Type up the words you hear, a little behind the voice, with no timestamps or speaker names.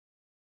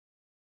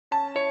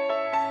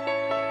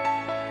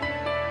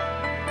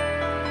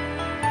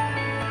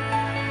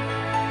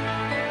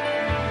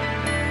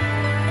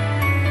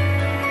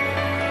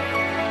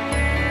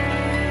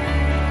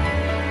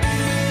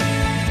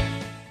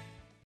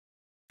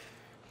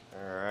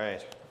All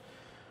right.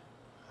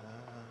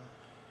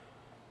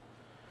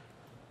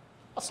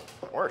 Awesome,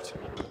 it worked.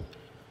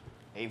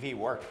 AV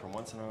worked for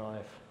once in our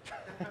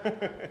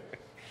life.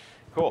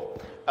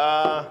 Cool.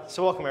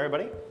 So welcome,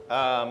 everybody.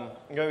 I'm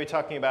going to be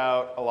talking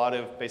about a lot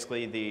of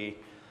basically the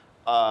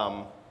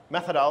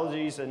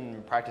methodologies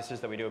and practices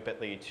that we do at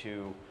Bitly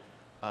to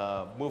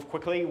move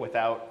quickly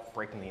without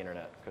breaking the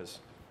internet, because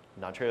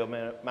a non-trivial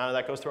amount of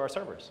that goes through our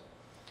servers.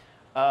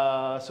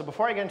 So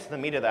before I get into the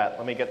meat of that,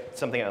 let me get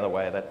something out of the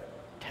way that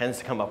tends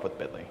to come up with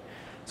Bitly.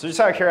 So just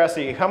out of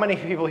curiosity, how many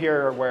people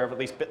here are aware of at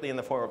least Bitly in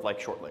the form of like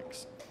short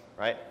links,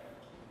 right?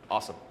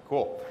 Awesome,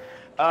 cool.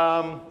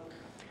 A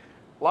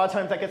lot of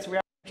times that gets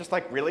reacted just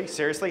like, really,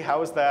 seriously,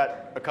 how is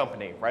that a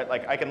company, right?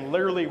 Like I can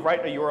literally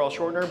write a URL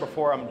shortener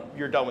before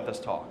you're done with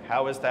this talk.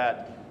 How is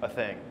that a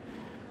thing?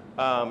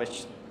 It's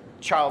just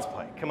child's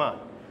play, come on.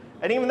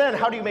 And even then,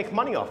 how do you make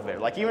money off of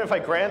it? Like even if I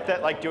grant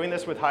that like doing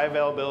this with high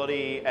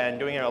availability and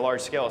doing it at a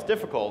large scale is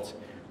difficult,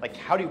 like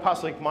how do you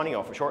possibly make money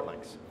off of short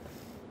links?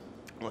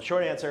 Well, the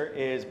short answer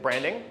is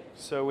branding.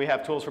 So we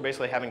have tools for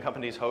basically having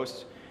companies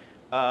host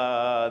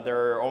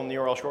their own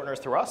URL shorteners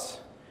through us.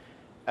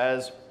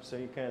 So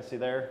you can see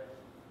there,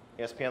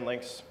 ESPN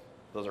links,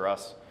 those are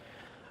us.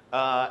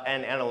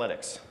 And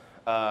analytics.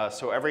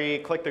 So every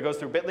click that goes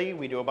through Bitly,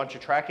 we do a bunch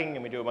of tracking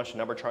and we do a bunch of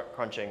number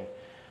crunching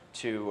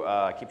to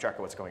keep track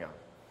of what's going on.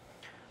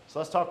 So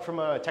let's talk from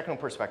a technical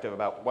perspective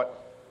about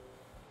what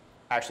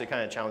actually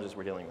kind of challenges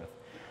we're dealing with.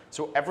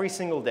 So every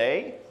single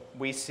day,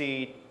 we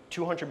see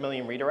 200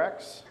 million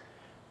redirects,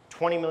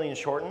 20 million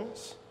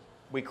shortens.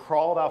 We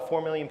crawl about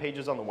 4 million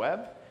pages on the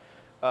web.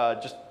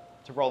 Just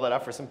to roll that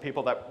up for some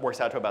people, that works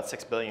out to about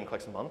 6 billion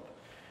clicks a month.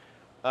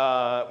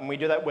 And we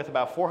do that with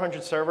about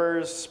 400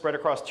 servers spread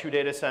across 2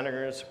 data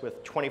centers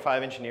with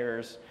 25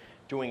 engineers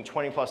doing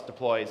 20+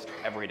 deploys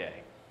every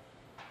day.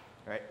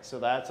 Right? So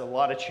that's a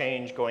lot of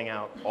change going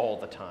out all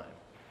the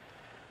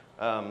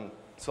time.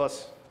 So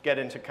let's get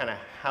into kind of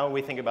how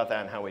we think about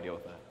that and how we deal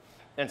with that,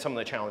 and some of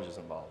the challenges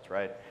involved,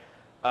 right?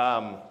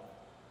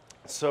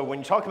 So when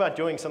you talk about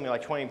doing something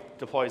like 20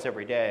 deploys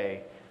every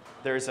day,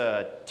 there's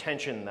a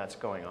tension that's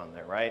going on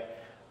there, right?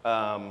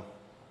 On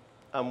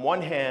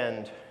one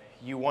hand,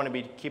 you want to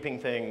be keeping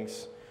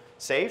things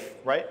safe,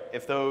 right?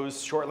 If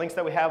those short links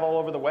that we have all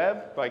over the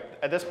web, like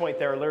at this point,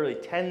 there are literally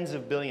tens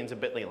of billions of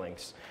Bitly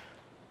links,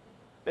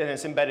 and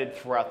it's embedded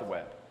throughout the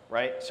web,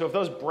 right? So if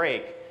those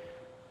break,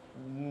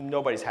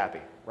 nobody's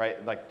happy,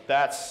 right? Like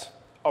that's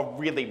a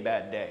really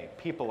bad day.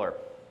 People are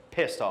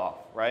pissed off,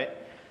 right?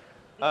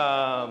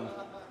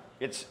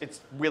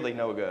 It's really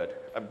no good.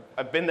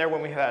 I've been there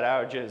when we've had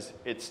outages.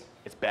 It's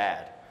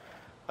bad.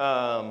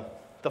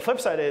 The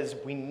flip side is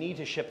we need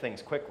to ship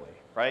things quickly,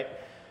 right?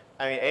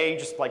 I mean,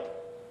 just like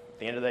at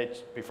the end of the day,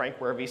 to be frank,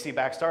 we're a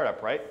VC-backed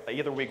startup, right?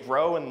 Either we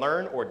grow and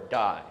learn or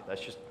die.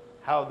 That's just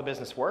how the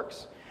business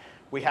works.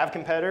 We have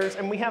competitors,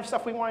 and we have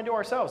stuff we want to do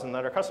ourselves and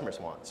that our customers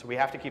want. So we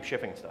have to keep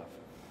shipping stuff.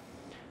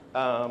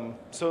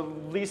 So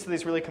it leads to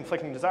these really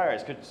conflicting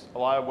desires, because a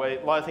lot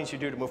of things you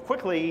do to move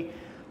quickly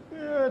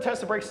tends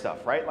to break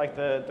stuff, right? Like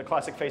the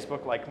classic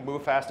Facebook, like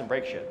move fast and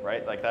break shit,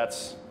 right? Like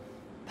that's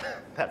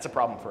a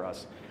problem for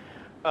us.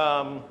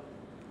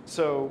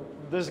 So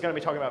this is going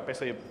to be talking about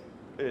basically,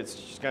 it's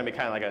just going to be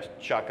kind of like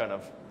a shotgun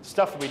of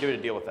stuff that we do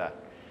to deal with that.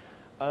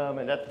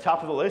 And at the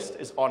top of the list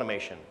is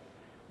automation.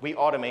 We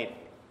automate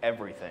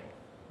everything.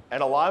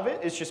 And a lot of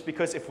it is just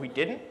because if we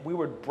didn't, we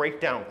would break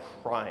down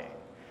crying.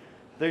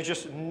 There's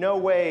just no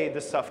way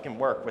this stuff can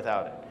work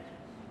without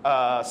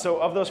it. So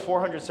of those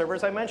 400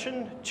 servers I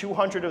mentioned,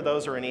 200 of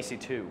those are in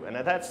EC2. And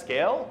at that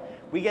scale,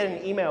 we get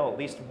an email at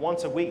least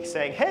once a week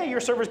saying, hey,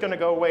 your server's going to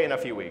go away in a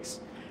few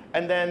weeks.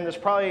 And then there's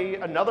probably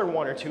another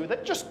 1 or 2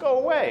 that just go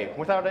away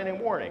without any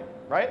warning,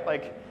 right?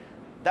 Like,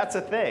 that's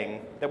a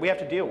thing that we have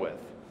to deal with.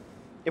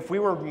 If we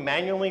were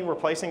manually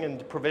replacing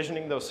and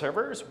provisioning those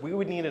servers, we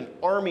would need an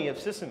army of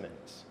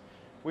sysadmins,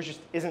 which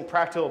just isn't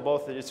practical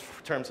both in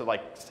terms of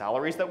like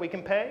salaries that we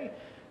can pay,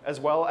 as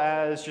well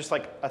as just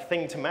like a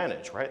thing to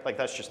manage, right? Like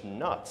that's just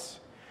nuts.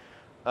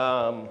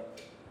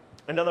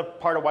 Another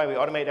part of why we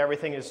automate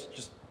everything is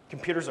just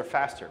computers are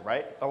faster,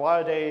 right?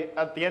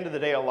 At the end of the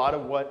day, a lot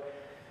of what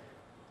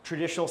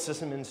traditional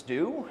sysadmins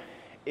do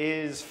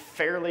is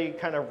fairly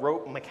kind of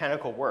rote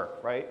mechanical work,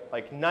 right?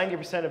 Like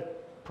 90% of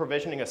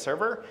provisioning a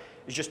server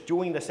is just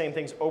doing the same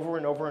things over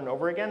and over and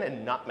over again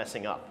and not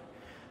messing up.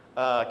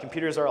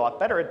 Computers are a lot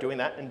better at doing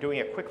that and doing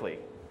it quickly,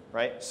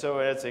 right? So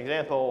as an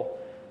example,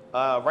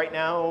 right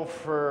now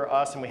for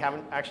us, and we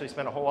haven't actually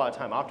spent a whole lot of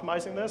time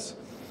optimizing this,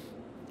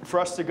 for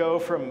us to go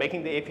from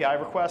making the API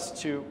request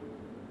to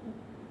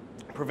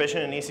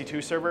provision an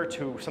EC2 server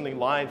to something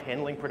live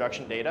handling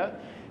production data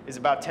is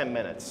about 10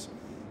 minutes.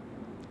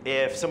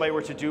 If somebody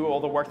were to do all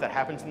the work that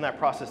happens in that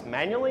process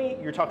manually,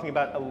 you're talking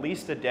about at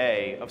least a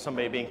day of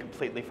somebody being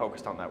completely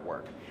focused on that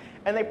work.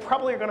 And they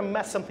probably are going to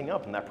mess something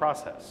up in that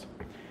process.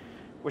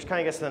 Which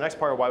kind of gets to the next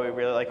part of why we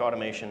really like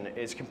automation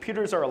is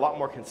computers are a lot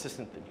more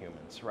consistent than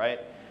humans, right?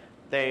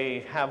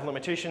 They have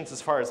limitations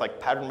as far as like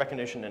pattern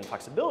recognition and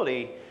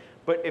flexibility,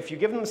 but if you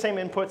give them the same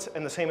inputs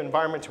and the same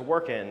environment to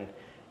work in,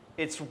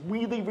 it's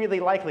really, really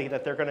likely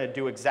that they're going to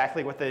do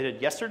exactly what they did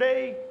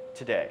yesterday,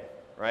 today,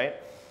 right?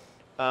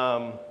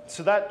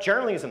 So that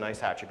generally is a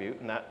nice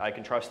attribute, and that I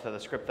can trust that the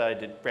script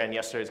that I ran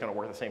yesterday is going to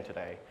work the same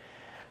today.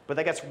 But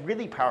that gets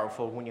really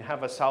powerful when you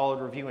have a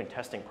solid review and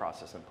testing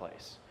process in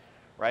place,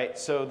 right?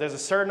 So there's a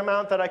certain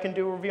amount that I can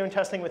do review and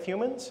testing with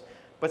humans,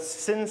 but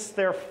since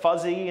they're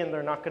fuzzy and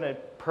they're not going to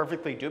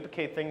perfectly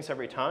duplicate things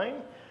every time,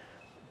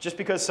 just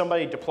because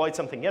somebody deployed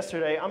something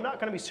yesterday, I'm not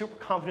going to be super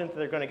confident that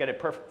they're going to get it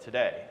perfect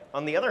today.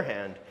 On the other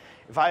hand,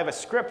 if I have a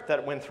script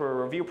that went through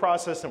a review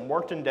process and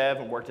worked in dev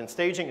and worked in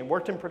staging and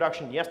worked in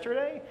production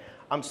yesterday,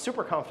 I'm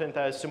super confident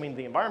that assuming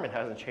the environment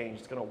hasn't changed,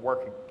 it's going to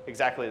work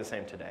exactly the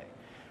same today,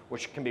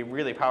 which can be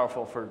really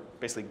powerful for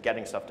basically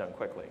getting stuff done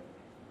quickly.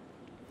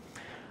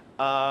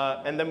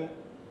 And then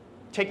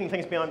taking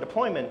things beyond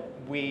deployment,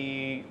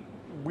 we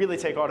really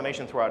take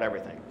automation throughout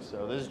everything.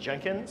 So this is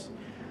Jenkins.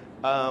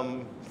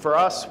 For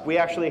us, we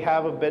actually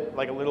have a bit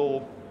like a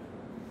little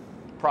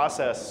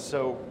process.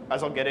 So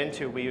as I'll get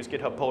into, we use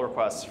GitHub pull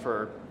requests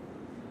for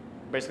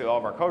basically all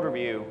of our code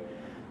review.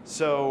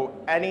 So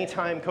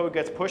anytime code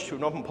gets pushed to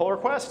an open pull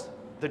request,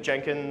 the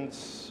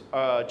Jenkins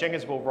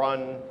will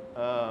run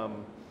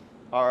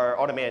our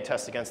automated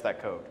tests against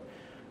that code.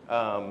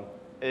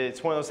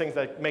 It's one of those things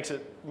that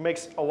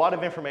makes a lot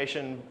of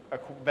information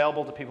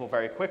available to people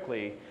very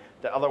quickly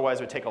that otherwise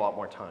would take a lot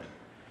more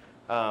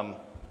time.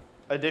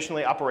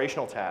 Additionally,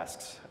 operational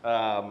tasks.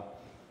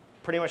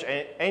 Pretty much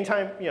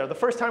anytime, the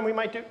first time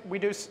we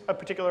do a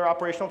particular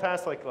operational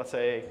task, like let's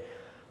say,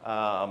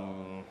 I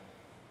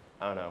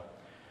don't know,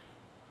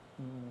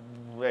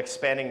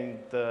 expanding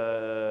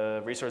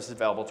the resources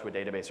available to a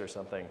database or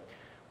something.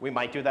 We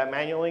might do that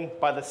manually.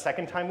 By the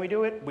second time we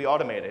do it, we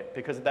automate it,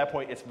 because at that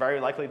point, it's very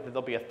likely that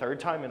there'll be a third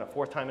time and a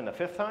fourth time and a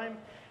fifth time,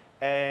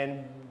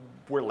 and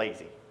we're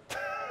lazy,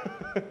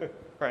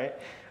 right?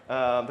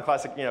 The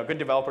classic, good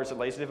developers are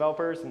lazy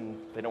developers, and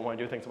they don't want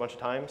to do things a bunch of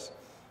times.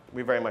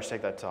 We very much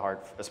take that to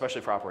heart,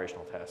 especially for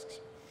operational tasks.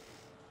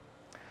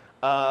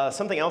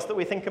 Something else that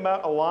we think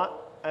about a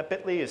lot at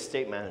Bitly is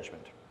state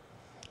management.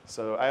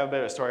 So I have a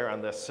bit of a story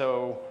around this.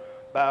 So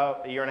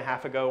about a year and a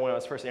half ago, when I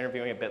was first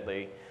interviewing at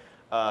Bitly,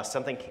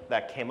 something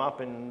that came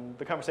up in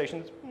the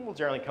conversations will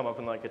generally come up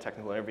in like a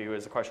technical interview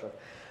is the question of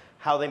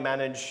how they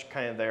manage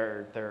kind of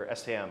their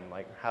STM,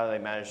 like how they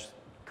manage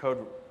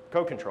code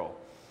control.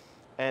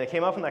 And it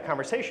came up in that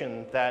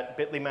conversation that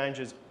Bitly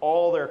manages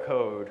all their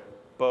code,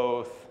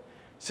 both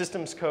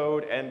systems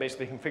code and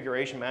basically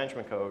configuration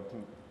management code,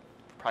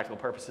 for practical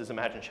purposes,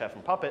 imagine Chef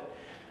and Puppet,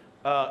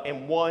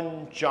 in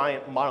one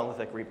giant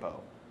monolithic repo.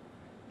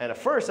 And at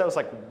first I was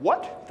like,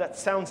 what? That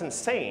sounds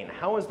insane.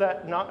 How is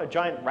that not a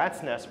giant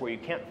rat's nest where you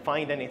can't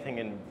find anything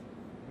and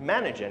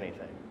manage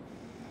anything?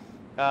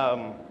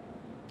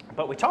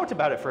 But we talked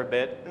about it for a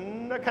bit,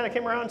 and that kind of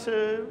came around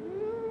to,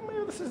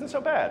 maybe this isn't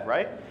so bad,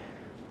 right?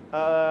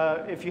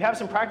 If you have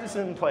some practices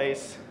in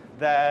place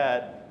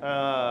that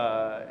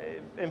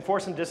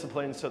enforce some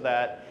discipline so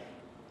that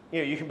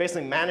you can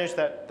basically manage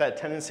that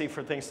tendency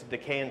for things to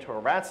decay into a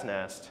rat's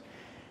nest,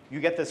 you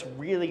get this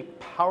really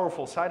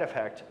powerful side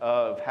effect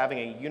of having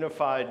a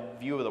unified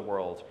view of the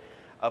world,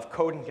 of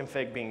code and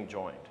config being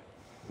joined.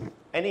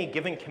 Any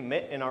given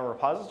commit in our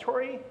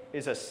repository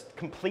is a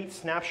complete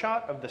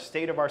snapshot of the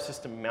state of our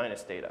system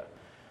minus data.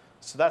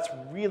 So that's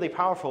really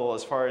powerful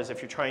as far as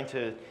if you're trying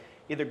to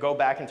either go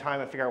back in time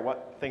and figure out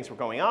what things were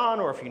going on,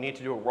 or if you need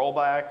to do a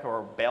rollback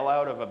or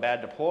bailout of a bad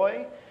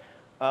deploy.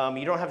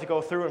 You don't have to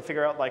go through and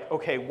figure out like,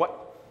 okay,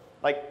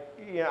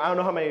 I don't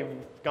know how many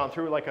have gone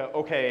through like,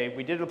 okay,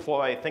 we did a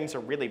deploy, things are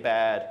really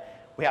bad,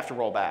 we have to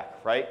roll back,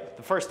 right?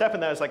 The first step in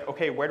that is like,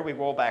 okay, where do we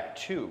roll back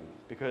to?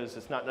 Because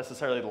it's not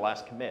necessarily the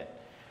last commit.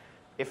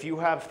 If you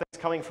have things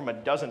coming from a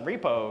dozen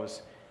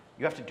repos,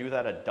 you have to do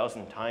that a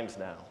dozen times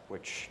now,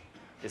 which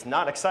is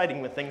not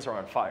exciting when things are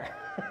on fire.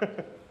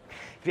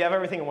 If you have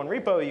everything in one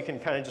repo, you can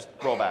kind of just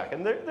roll back.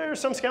 And there are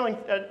some scaling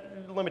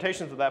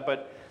limitations with that,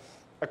 but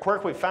a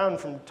quirk we found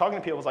from talking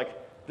to people is like,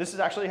 this is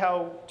actually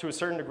how, to a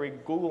certain degree,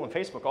 Google and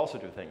Facebook also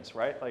do things,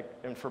 right? Like,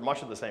 and for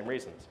much of the same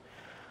reasons.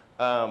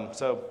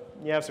 So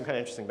you have some kind of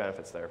interesting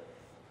benefits there.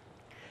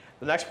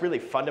 The next really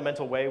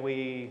fundamental way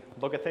we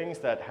look at things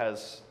that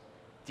has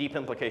deep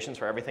implications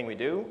for everything we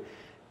do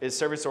is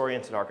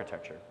service-oriented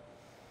architecture.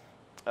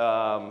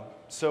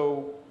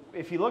 So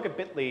if you look at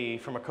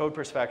Bitly from a code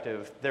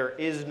perspective, there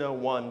is no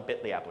one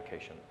Bitly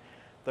application.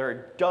 There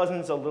are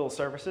dozens of little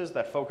services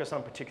that focus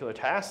on particular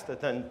tasks that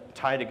then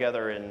tie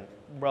together in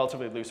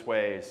relatively loose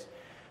ways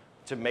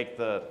to make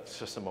the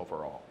system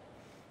overall.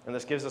 And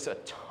this gives us a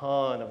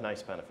ton of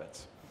nice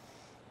benefits.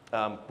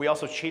 We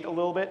also cheat a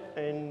little bit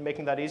in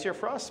making that easier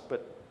for us,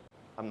 but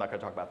I'm not going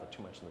to talk about that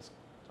too much in this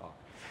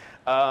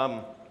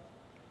talk.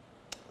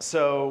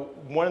 So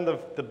one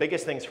of the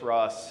biggest things for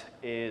us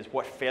is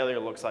what failure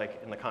looks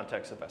like in the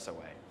context of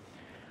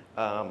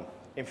SOA.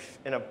 If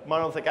in a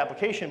monolithic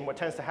application, what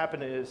tends to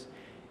happen is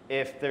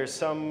if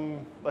there's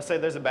let's say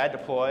there's a bad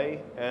deploy,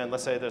 and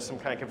let's say there's some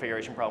kind of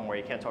configuration problem where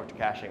you can't talk to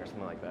caching or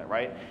something like that,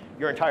 right?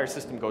 Your entire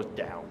system goes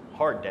down,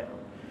 hard down.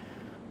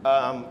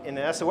 In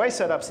an SOA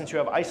setup, since you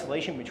have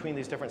isolation between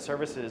these different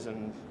services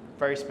and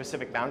very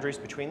specific boundaries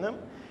between them,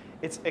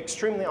 it's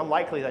extremely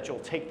unlikely that you'll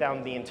take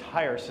down the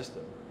entire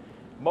system.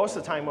 Most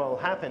of the time what will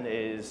happen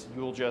is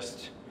you'll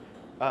just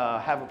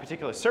have a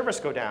particular service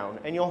go down,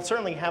 and you'll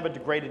certainly have a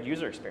degraded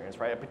user experience,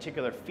 right? A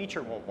particular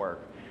feature won't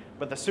work,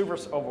 but the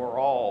service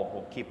overall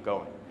will keep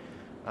going,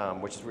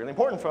 which is really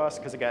important for us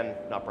because, again,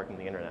 not breaking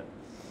the internet.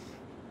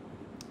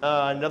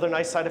 Another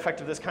nice side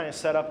effect of this kind of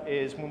setup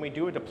is when we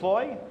do a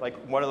deploy, like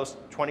one of those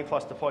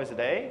 20+ deploys a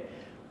day,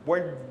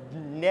 we're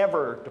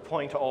never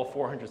deploying to all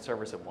 400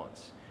 servers at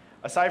once.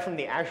 Aside from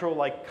the actual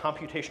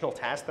computational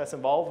task that's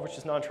involved, which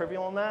is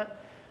non-trivial in that,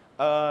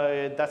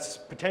 that's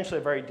potentially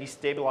a very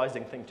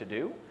destabilizing thing to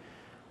do.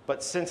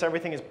 But since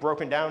everything is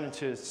broken down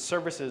into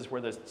services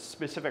where there's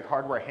specific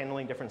hardware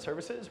handling different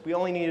services, we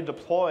only need to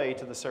deploy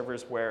to the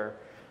servers where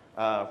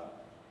the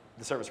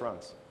service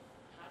runs.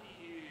 How do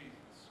you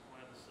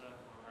square the circle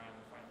around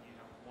the fact that you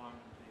have one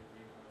big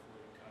repo for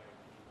your code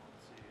and you want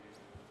to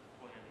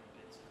deploy any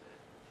bits of it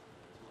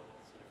to all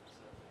the servers?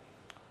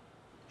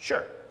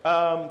 Sure.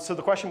 So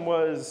the question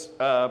was,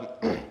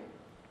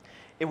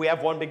 if we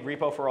have one big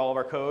repo for all of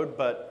our code,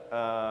 but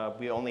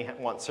we only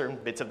want certain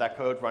bits of that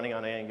code running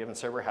on any given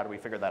server, how do we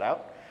figure that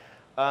out?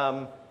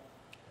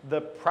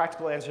 The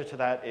practical answer to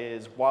that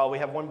is, while we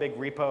have one big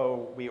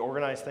repo, we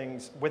organize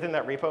things. Within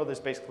that repo, there's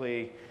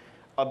basically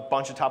a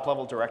bunch of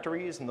top-level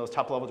directories, and those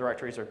top-level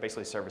directories are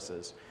basically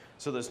services.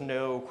 So there's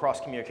no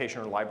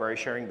cross-communication or library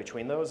sharing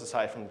between those,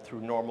 aside from through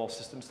normal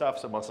system stuff.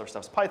 So most of our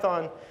stuff's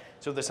Python.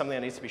 So if there's something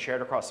that needs to be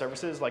shared across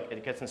services,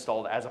 it gets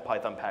installed as a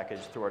Python package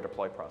through our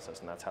deploy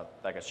process, and that's how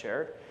that gets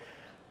shared.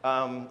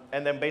 And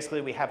then basically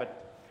we have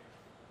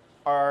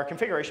our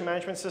configuration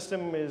management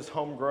system is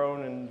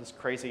homegrown in this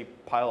crazy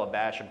pile of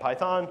bash and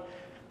Python.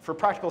 For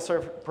practical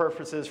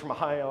purposes, from a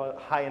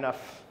high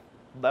enough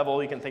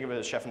level, you can think of it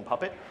as Chef and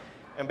Puppet.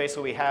 And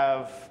basically we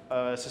have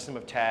a system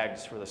of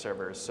tags for the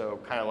servers. So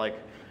kind of like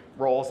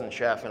roles and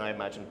Chef, and I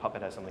imagine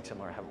Puppet has something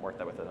similar. I haven't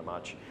worked with it that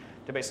much.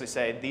 To basically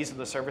say, these are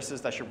the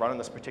services that should run in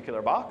this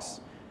particular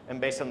box.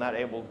 And based on that,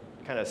 it will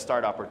kind of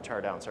start up or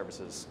tear down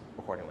services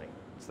accordingly.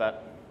 Is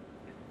that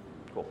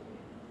cool?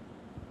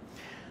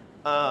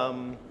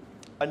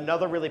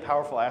 Another really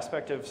powerful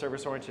aspect of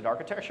service-oriented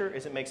architecture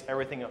is it makes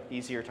everything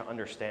easier to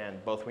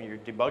understand, both when you're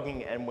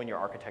debugging and when you're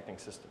architecting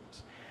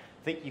systems.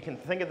 You can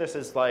think of this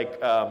as like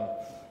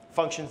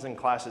functions and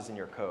classes in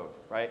your code,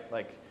 right?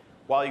 Like,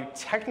 while you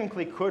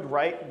technically could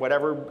write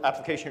whatever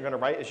application you're going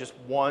to write is just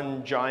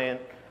one giant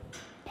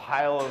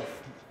pile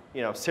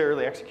of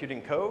serially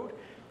executing code,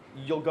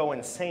 you'll go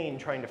insane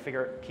trying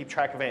to keep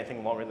track of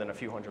anything longer than a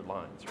few hundred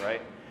lines,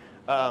 right?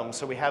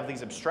 So we have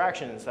these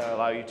abstractions that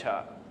allow you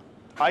to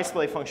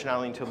isolate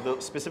functionality into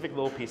specific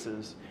little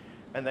pieces,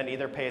 and then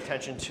either pay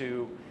attention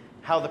to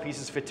how the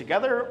pieces fit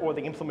together or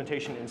the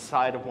implementation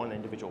inside of one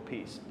individual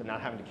piece, and not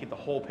having to keep the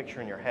whole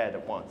picture in your head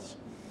at once.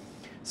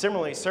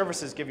 Similarly,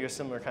 services give you a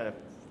similar kind of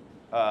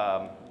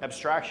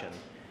abstraction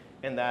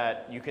in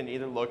that you can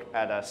either look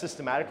at a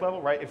systematic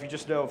level, right? If you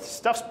just know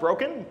stuff's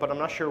broken, but I'm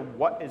not sure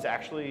what is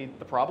actually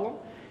the problem,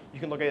 you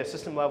can look at a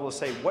system level to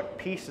say what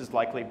piece is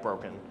likely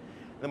broken.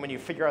 And then when you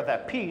figure out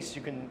that piece,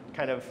 you can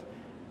kind of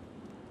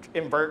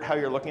invert how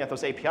you're looking at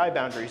those API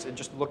boundaries and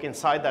just look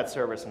inside that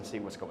service and see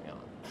what's going on,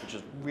 which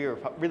is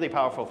really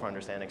powerful for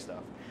understanding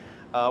stuff.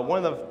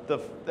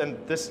 And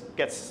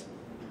this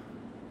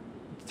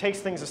takes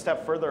things a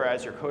step further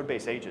as your code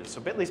base ages.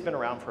 So Bitly's been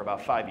around for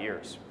about 5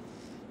 years.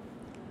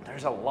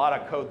 There's a lot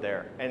of code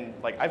there. And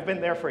I've been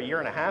there for a year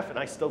and a half, and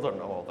I still don't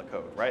know all the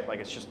code, right?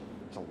 It's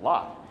a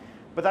lot.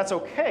 But that's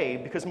OK,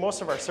 because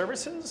most of our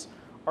services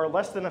are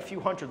less than a few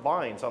hundred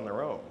lines on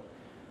their own.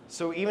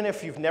 So even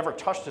if you've never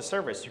touched a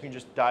service, you can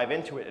just dive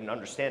into it and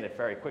understand it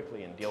very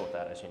quickly and deal with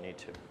that as you need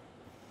to.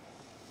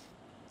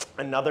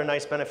 Another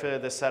nice benefit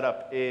of this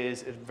setup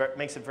is it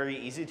makes it very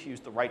easy to use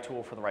the right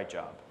tool for the right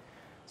job.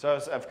 So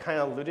as I've kind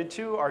of alluded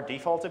to, our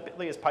default at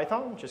Bitly is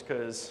Python, just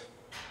because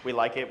we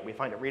like it, we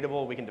find it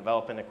readable, we can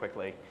develop in it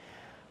quickly.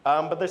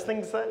 But there's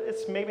things that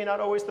it's maybe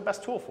not always the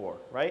best tool for,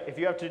 right? If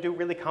you have to do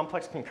really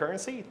complex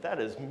concurrency, that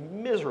is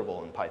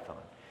miserable in Python.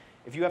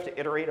 If you have to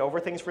iterate over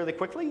things really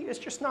quickly, it's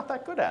just not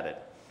that good at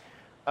it.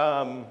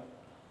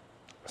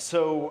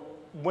 So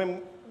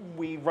when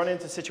we run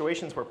into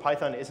situations where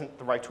Python isn't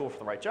the right tool for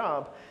the right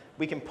job,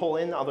 we can pull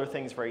in other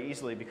things very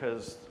easily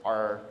because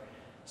our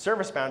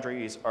service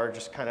boundaries are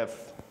just kind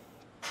of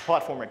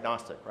platform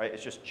agnostic, right?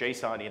 It's just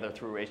JSON either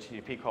through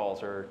HTTP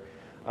calls or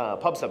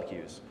pub sub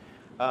queues.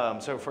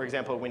 So for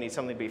example, we need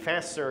something to be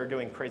faster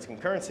doing crazy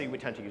concurrency, we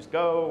tend to use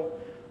Go.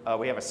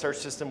 We have a search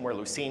system where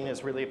Lucene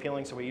is really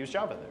appealing, so we use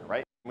Java there,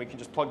 right? We can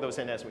just plug those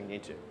in as we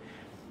need to.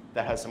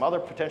 That has some other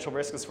potential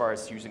risks as far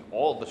as using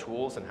all of the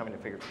tools and having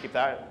to keep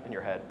that in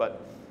your head,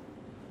 but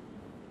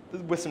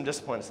with some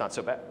discipline, it's not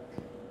so bad.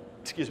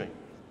 Excuse me.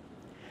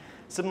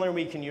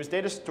 Similarly, we can use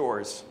data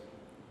stores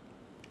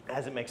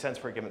as it makes sense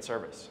for a given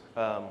service.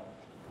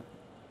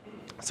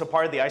 So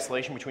part of the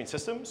isolation between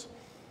systems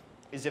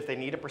is if they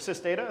need to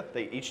persist data,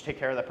 they each take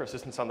care of that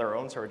persistence on their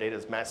own, so our data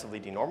is massively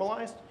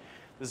denormalized.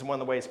 This is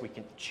one of the ways we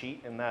can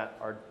cheat in that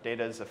our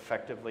data is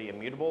effectively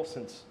immutable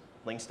since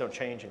links don't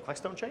change and clicks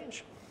don't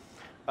change.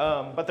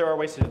 But there are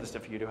ways to do this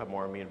if you do have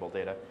more immutable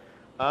data.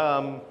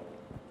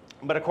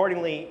 But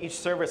accordingly, each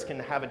service can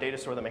have a data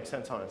store that makes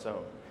sense on its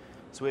own.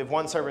 So we have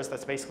one service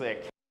that's basically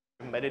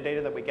a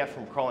metadata that we get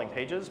from crawling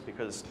pages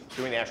because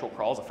doing the actual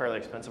crawl is a fairly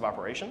expensive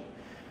operation.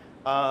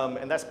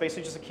 And that's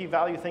basically just a key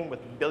value thing with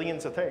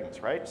billions of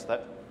things, right? So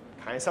that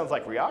kind of sounds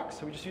like React,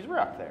 so we just use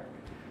React there.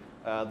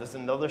 There's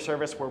another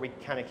service where we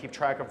kind of keep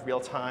track of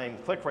real-time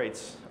click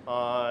rates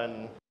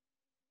on,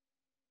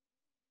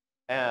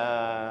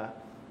 and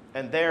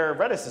there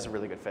Redis is a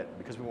really good fit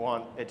because we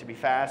want it to be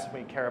fast.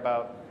 We care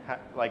about,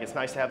 like it's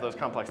nice to have those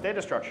complex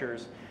data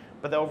structures,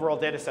 but the overall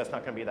data set's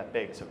not going to be that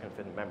big, so it can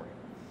fit in memory.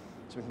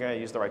 So we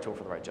can use the right tool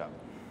for the right job.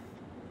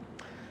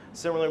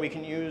 Similarly, we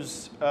can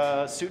use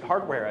suit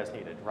hardware as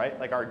needed, right?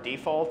 Like our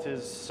default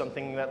is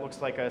something that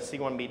looks like a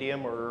C1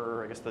 medium,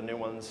 or I guess the new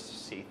one's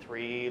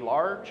C3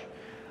 large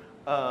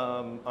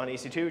on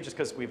EC2, just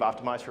because we've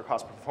optimized for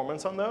cost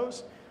performance on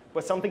those.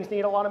 But some things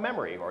need a lot of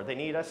memory, or they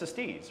need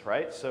SSDs,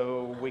 right?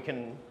 So we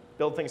can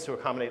build things to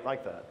accommodate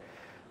like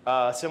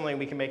that. Similarly,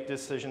 we can make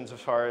decisions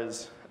as far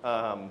as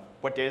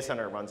what data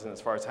center it runs in,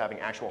 as far as having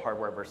actual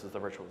hardware versus the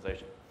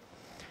virtualization.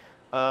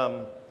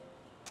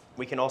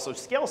 We can also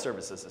scale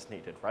services as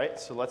needed, right?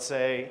 So let's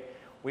say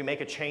we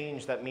make a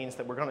change that means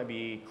that we're going to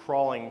be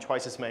crawling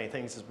twice as many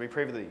things as we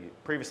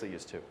previously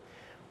used to.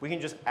 We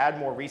can just add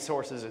more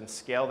resources and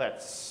scale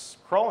that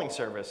crawling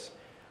service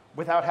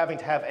without having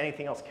to have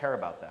anything else care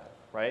about that,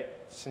 right?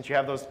 Since you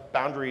have those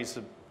boundaries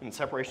and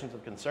separations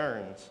of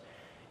concerns,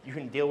 you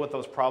can deal with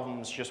those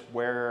problems just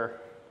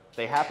where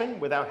they happen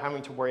without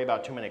having to worry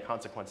about too many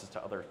consequences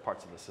to other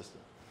parts of the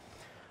system.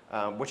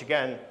 Which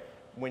again,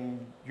 when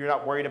you're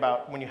not worried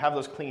about, when you have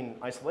those clean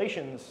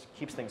isolations,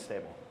 keeps things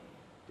stable.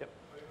 Yep.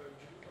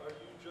 Are you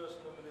just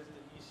limited to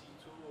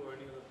EC2 or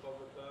any other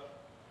public cloud?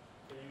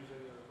 Can you use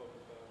any other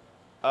public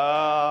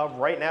cloud?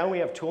 Right now we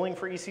have tooling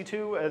for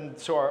EC2, and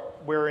so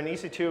we're in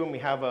EC2 and we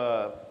have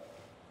a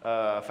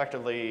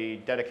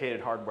effectively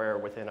dedicated hardware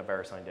within a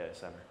VeriSign data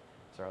center.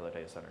 It's our other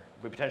data center.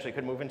 We potentially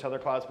could move into other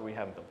clouds, but we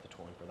haven't built the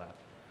tooling for that.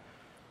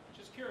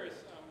 Just curious,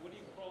 what are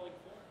you crawling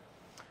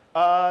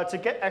for? To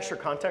get extra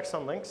context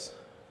on links.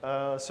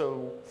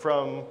 So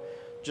from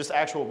just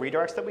actual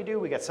redirects that we do,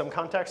 we get some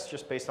context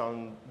just based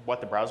on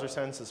what the browser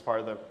sends as part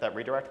of that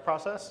redirect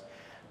process.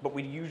 But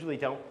we usually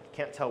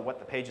can't tell what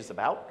the page is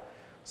about.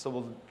 So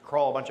we'll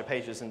crawl a bunch of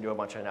pages and do a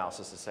bunch of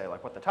analysis to say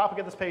like what the topic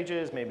of this page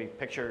is, maybe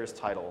pictures,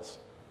 titles,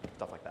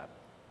 stuff like that.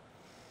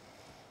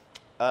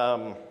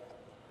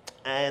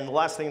 And the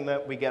last thing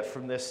that we get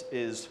from this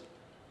is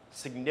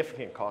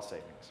significant cost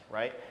savings,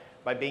 right?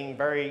 By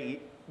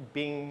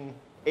being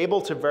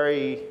able to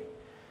very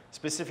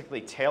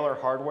specifically tailor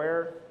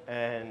hardware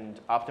and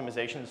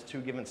optimizations to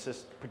given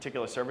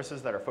particular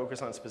services that are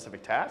focused on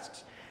specific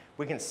tasks,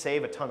 we can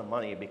save a ton of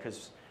money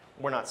because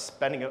we're not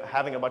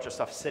having a bunch of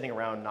stuff sitting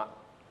around not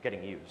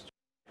getting used.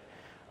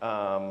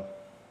 So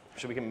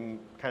we can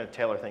kind of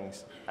tailor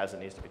things as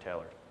it needs to be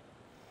tailored.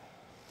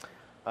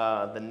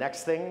 The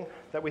next thing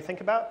that we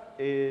think about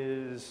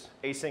is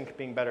async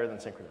being better than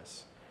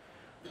synchronous,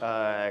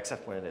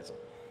 except when it isn't.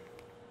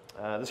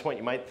 At this point,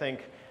 you might think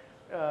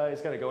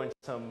it's going to go into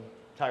some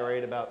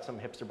tirade about some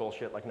hipster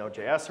bullshit like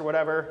Node.js or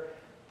whatever.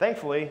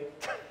 Thankfully,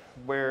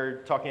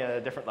 we're talking at a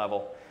different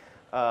level,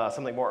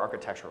 something more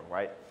architectural,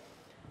 right?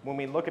 When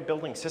we look at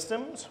building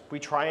systems, we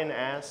try and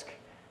ask,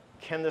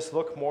 can this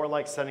look more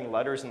like sending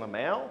letters in the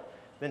mail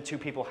than two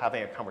people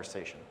having a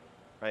conversation,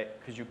 right?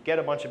 Because you get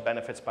a bunch of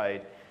benefits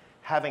by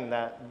having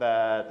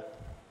that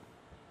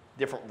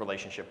different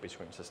relationship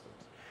between systems.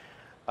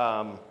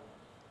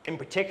 In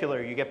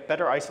particular, you get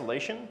better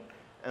isolation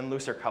and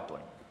looser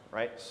coupling,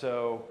 right?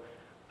 So,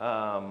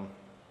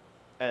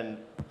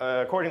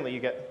 accordingly, you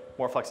get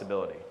more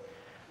flexibility.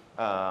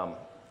 And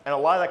a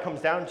lot of that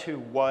comes down to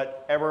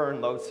what error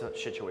and load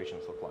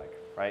situations look like,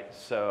 right?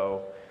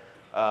 So,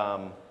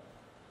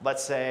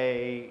 let's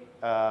say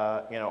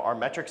our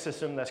metric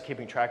system that's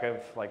keeping track of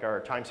like our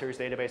time series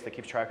database that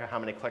keeps track of how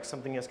many clicks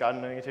something has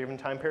gotten in a given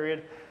time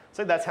period.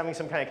 So that's having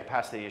some kind of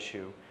capacity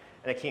issue,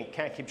 and it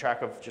can't keep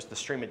track of just the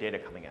stream of data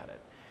coming at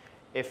it.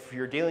 If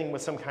you're dealing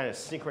with some kind of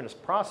synchronous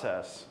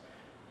process,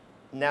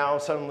 now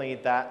suddenly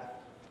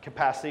that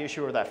capacity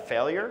issue or that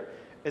failure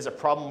is a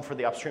problem for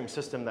the upstream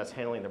system that's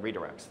handling the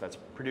redirects, that's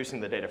producing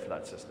the data for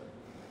that system.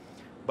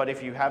 But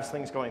if you have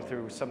things going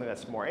through something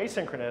that's more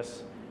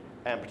asynchronous,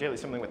 and particularly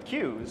something with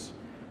queues,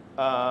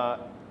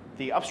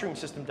 the upstream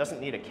system doesn't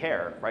need to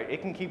care, right?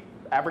 It can keep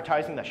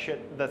advertising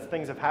that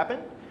things have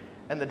happened,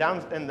 and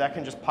that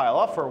can just pile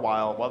up for a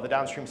while the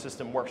downstream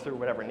system works through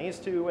whatever it needs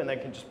to, and then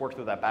can just work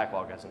through that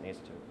backlog as it needs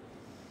to.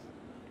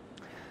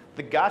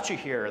 The gotcha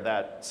here,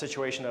 that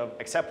situation of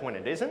except when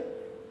it isn't,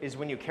 is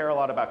when you care a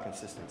lot about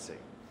consistency.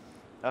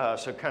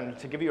 So kind of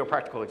to give you a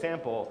practical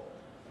example,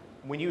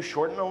 when you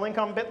shorten a link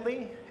on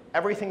Bitly,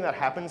 everything that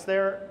happens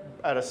there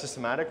at a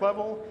systematic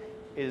level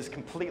is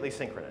completely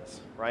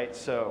synchronous, right?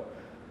 So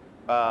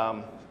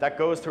That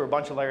goes through a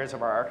bunch of layers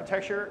of our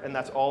architecture, and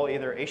that's all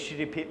either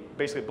HTTP,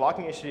 basically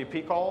blocking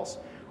HTTP calls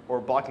or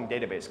blocking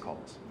database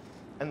calls.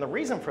 And the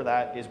reason for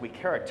that is we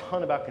care a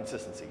ton about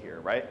consistency here,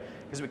 right?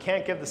 Because we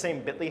can't give the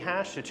same bit.ly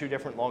hash to two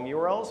different long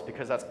URLs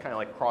because that's kind of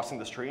like crossing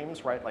the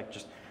streams, right? Like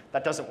just,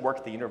 that doesn't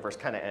work, the universe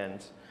kind of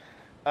ends.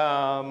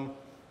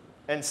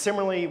 And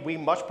similarly, we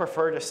much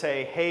prefer to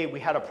say, hey, we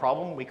had a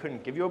problem, we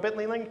couldn't give you a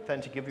bit.ly link,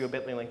 than to give you a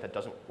bit.ly link that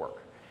doesn't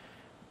work.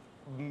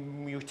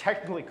 You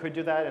technically could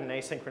do that in an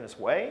asynchronous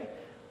way,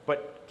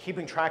 but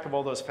keeping track of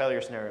all those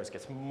failure scenarios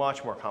gets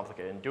much more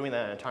complicated, and doing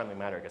that in a timely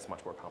manner gets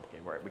much more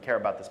complicated, right? We care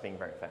about this being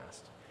very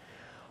fast.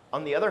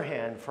 On the other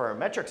hand, for our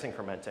metrics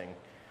incrementing,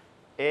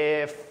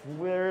 if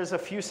there's a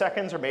few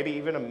seconds or maybe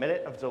even a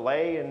minute of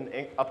delay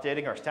in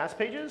updating our stats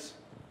pages,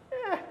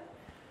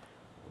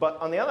 But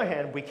on the other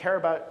hand, we care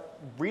about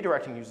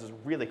redirecting users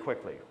really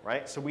quickly,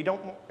 right? So we don't,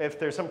 if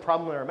there's some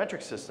problem in our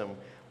metric system,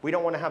 we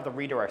don't want to have the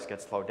redirects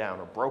get slowed down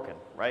or broken,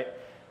 right?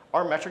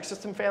 Our metric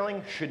system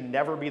failing should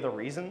never be the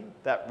reason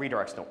that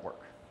redirects don't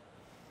work.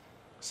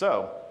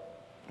 So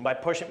by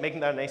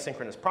making that an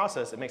asynchronous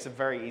process, it makes it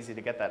very easy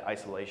to get that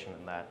isolation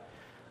and that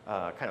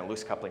kind of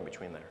loose coupling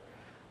between there.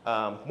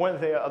 One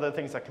of the other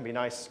things that can be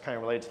nice, kind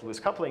of related to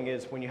loose coupling,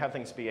 is when you have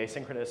things be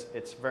asynchronous,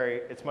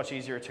 it's much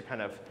easier to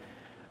kind of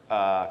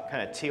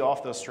tee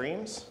off those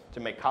streams to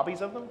make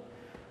copies of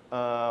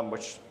them,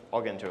 which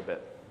I'll get into a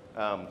bit.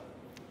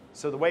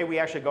 So the way we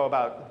actually go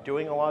about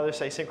doing a lot of this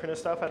asynchronous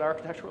stuff at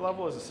architectural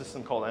level is a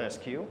system called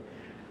NSQ.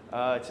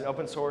 It's an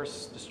open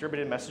source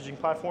distributed messaging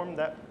platform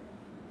that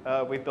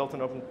we've built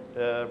and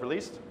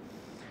released.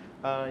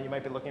 You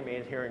might be looking at me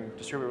and hearing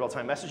distributed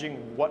real-time messaging.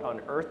 What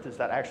on earth does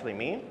that actually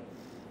mean?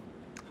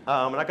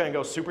 I'm not going to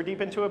go super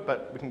deep into it,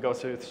 but we can go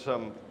through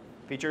some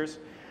features.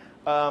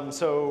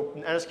 So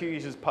NSQ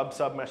uses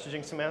pub-sub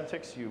messaging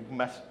semantics.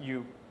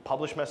 You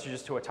publish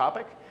messages to a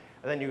topic,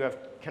 and then you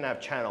can have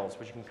channels,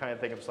 which you can kind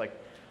of think of as like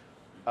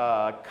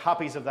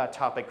copies of that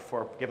topic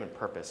for a given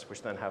purpose,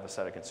 which then have a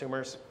set of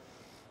consumers.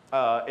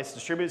 It's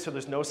distributed, so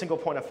there's no single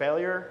point of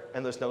failure,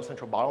 and there's no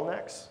central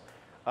bottlenecks.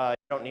 You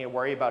don't need to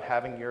worry about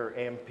having your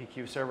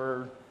AMPQ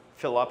server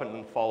fill up and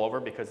then fall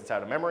over because it's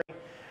out of memory,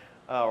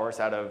 or it's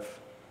out of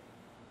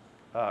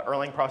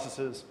Erlang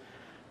processes.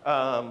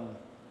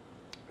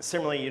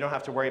 Similarly, you don't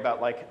have to worry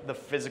about like the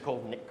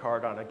physical NIC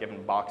card on a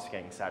given box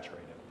getting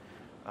saturated.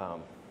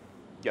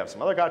 You have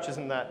some other gotchas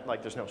in that,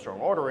 like there's no strong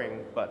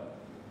ordering, but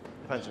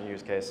depends on the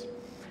use case.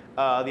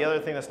 The other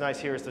thing that's nice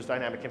here is there's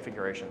dynamic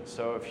configuration.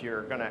 So if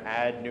you're going to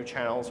add new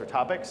channels or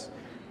topics,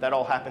 that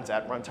all happens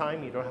at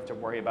runtime. You don't have to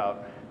worry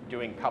about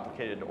doing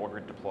complicated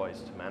ordered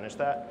deploys to manage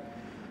that.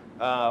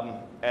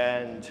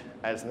 And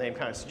as the name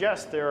kind of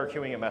suggests, there are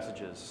queuing of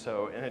messages.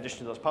 So in addition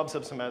to those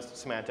pub-sub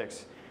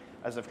semantics,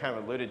 as I've kind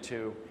of alluded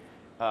to,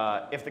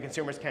 if the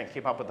consumers can't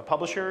keep up with the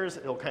publishers,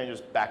 it'll kind of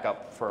just back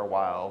up for a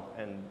while.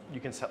 And you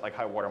can set like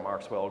high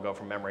watermarks where it'll go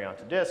from memory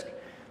onto disk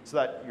so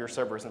that your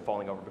server isn't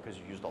falling over because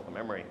you used all the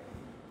memory,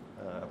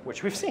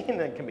 which we've seen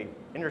and can be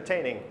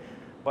entertaining,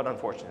 but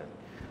unfortunate.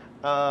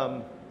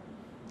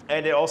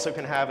 And it also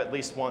can have at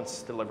least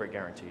once delivery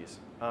guarantees.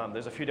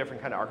 There's a few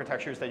different kind of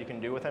architectures that you can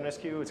do with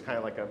NSQ. It's kind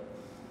of like a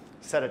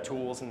set of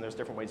tools, and there's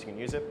different ways you can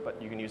use it,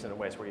 but you can use it in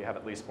ways where you have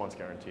at least once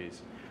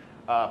guarantees.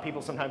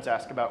 People sometimes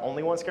ask about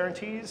only once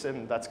guarantees,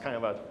 and that's kind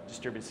of a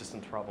distributed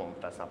systems problem.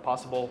 If that's not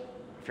possible,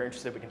 if you're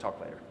interested, we can talk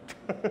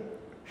later.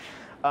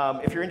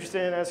 If you're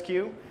interested in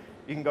NSQ,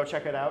 you can go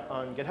check it out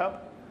on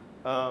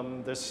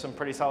GitHub. There's some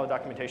pretty solid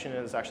documentation,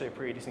 and there's actually a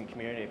pretty decent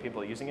community of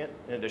people using it,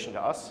 in addition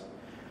to us.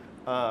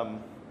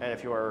 And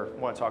if you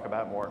want to talk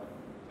about it more,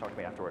 talk to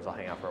me afterwards. I'll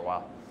hang out for a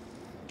while.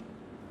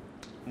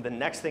 The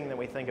next thing that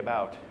we think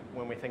about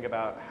when we think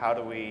about how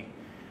do we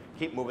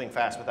keep moving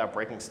fast without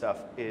breaking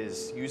stuff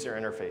is user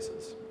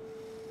interfaces.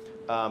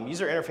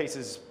 User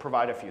interfaces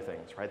provide a few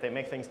things, right? They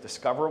make things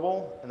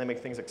discoverable, and they make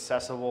things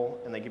accessible,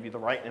 and they give you the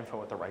right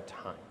info at the right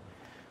time.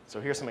 So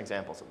here's some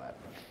examples of that.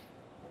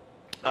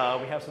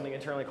 We have something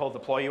internally called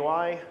Deploy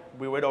UI.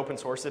 We would open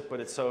source it, but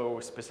it's so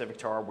specific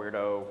to our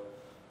weirdo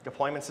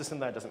deployment system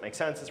that doesn't make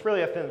sense. It's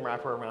really a thin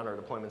wrapper around our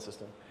deployment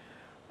system.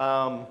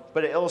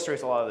 But it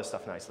illustrates a lot of this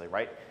stuff nicely,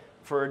 right?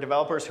 For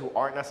developers who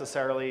aren't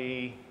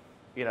necessarily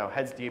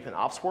heads deep in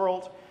ops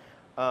world,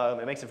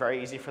 it makes it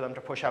very easy for them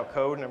to push out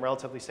code in a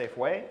relatively safe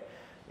way.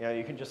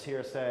 You can just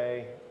here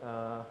say, is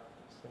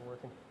this thing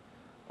working?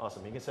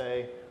 Awesome. You can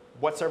say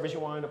what servers you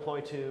want to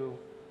deploy to,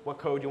 what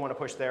code you want to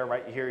push there.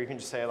 Right here, you can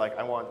just say, like,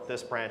 I want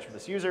this branch for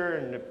this user,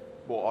 and it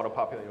will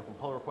auto-populate your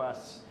pull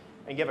requests,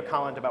 and give a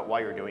comment about why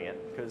you're doing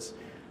it. Because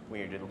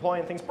when you're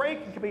deploying, things break,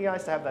 it can be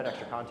nice to have that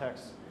extra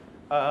context.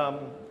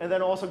 And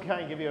then also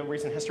kind of give you a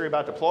recent history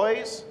about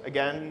deploys.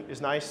 Again,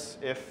 is nice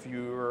if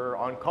you're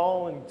on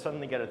call and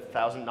suddenly get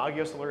 1,000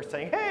 Nagios alerts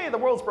saying, hey, the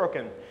world's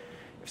broken.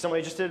 If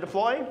somebody just did a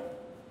deploy,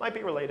 might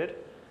be related.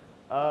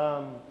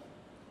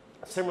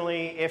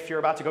 Similarly, if you're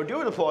about to go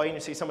do a deploy and you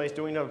see somebody's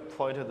doing a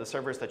deploy to the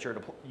servers that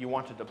you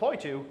want to deploy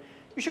to,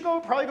 you should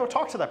probably go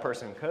talk to that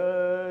person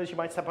because you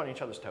might step on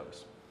each other's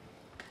toes.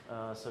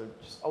 So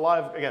just a lot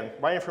of, again,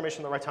 right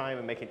information at the right time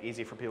and make it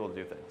easy for people to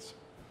do things.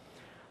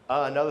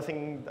 Another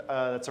thing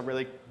that's a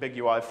really big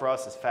UI for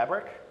us is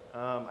Fabric.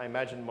 I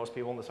imagine most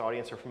people in this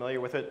audience are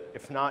familiar with it.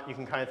 If not, you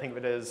can kind of think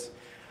of it as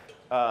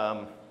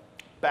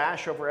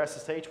Bash over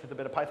SSH with a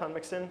bit of Python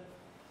mixed in.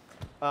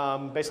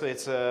 Basically,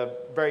 it's a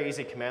very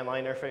easy command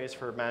line interface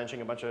for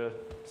managing a bunch of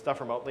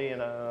stuff remotely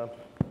in a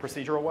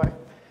procedural way.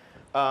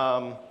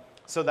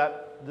 So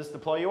that this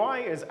deploy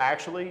UI is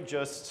actually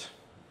just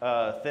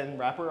a thin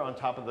wrapper on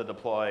top of the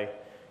deploy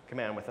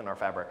command within our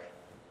Fabric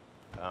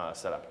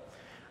setup.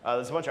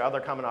 There's a bunch of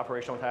other common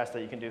operational tasks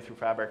that you can do through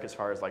Fabric as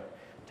far as like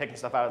taking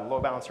stuff out of the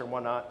load balancer and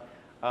whatnot.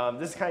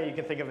 This is kind of, you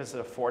can think of as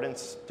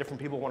affordance. Different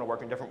people want to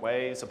work in different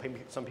ways. So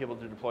some people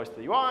do deploys to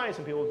the UI,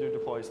 some people do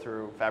deploys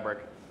through Fabric.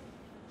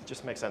 It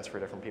just makes sense for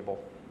different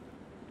people.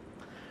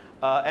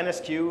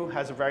 NSQ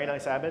has a very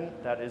nice admin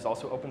that is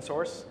also open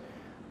source.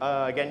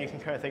 Again, you can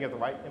kind of think of the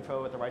right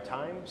info at the right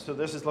time. So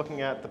this is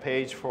looking at the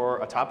page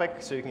for a topic,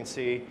 so you can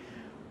see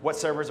what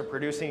servers are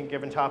producing a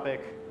given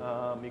topic.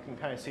 You can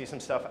kind of see some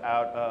stuff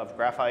out of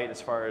Graphite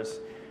as far as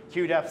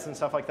queue depths and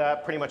stuff like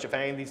that. Pretty much if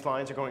any of these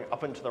lines are going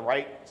up and to the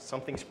right,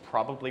 something's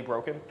probably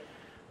broken.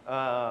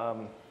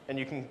 And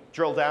you can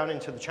drill down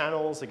into the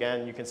channels.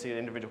 Again, you can see the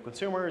individual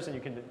consumers, and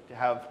you can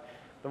have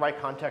the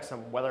right context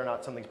on whether or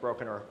not something's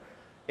broken, or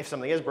if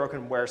something is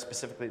broken, where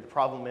specifically the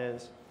problem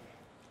is.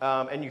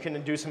 And you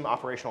can do some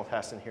operational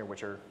tests in here,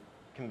 which are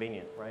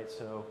convenient, right?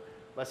 So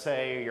let's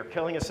say you're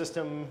killing a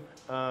system,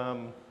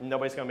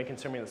 nobody's going to be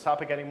consuming this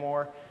topic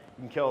anymore.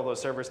 You can kill all those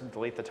servers and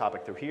delete the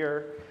topic through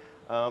here.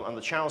 On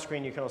the channel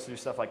screen, you can also do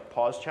stuff like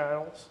pause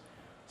channels.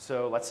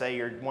 So let's say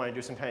you want to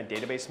do some kind of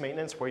database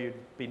maintenance where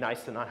you'd be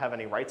nice to not have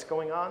any writes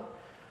going on.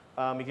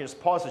 You can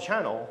just pause the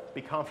channel,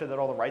 be confident that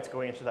all the writes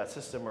going into that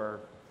system are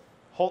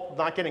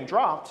not getting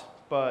dropped,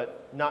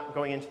 but not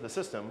going into the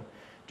system.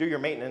 Do your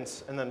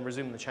maintenance, and then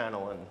resume the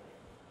channel, and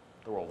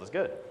the world is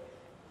good.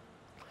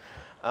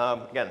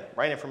 Again,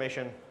 right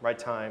information, right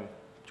time,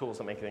 tools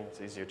that make things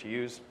easier to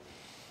use.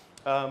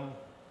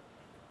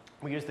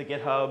 We use the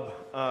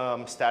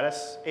GitHub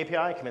status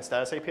API, commit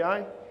status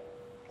API.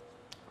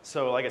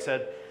 So like I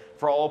said,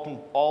 for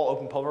all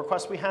open pull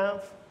requests we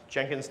have,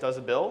 Jenkins does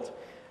a build.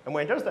 And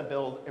when it does that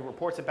build, it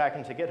reports it back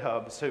into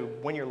GitHub. So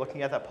when you're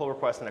looking at that pull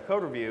request in a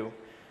code review,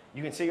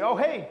 you can see, oh,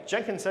 hey,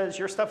 Jenkins says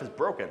your stuff is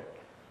broken.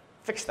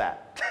 Fix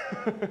that,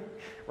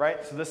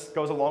 right? So this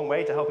goes a long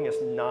way to helping us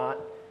not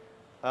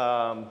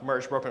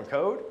merge broken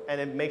code, and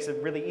it makes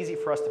it really easy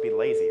for us to be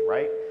lazy,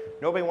 right?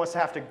 Nobody wants to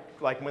have to,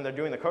 like when they're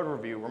doing the code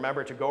review,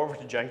 remember to go over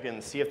to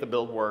Jenkins, see if the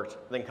build worked,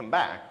 then come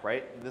back,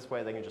 right? This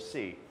way they can just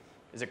see,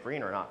 is it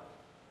green or not?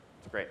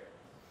 It's great.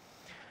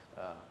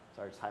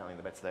 Sorry, just highlighting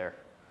the bits there.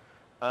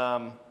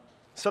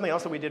 Something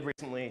else that we did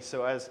recently,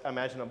 so as I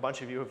imagine a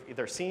bunch of you have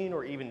either seen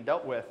or even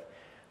dealt with,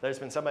 there's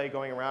been somebody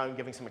going around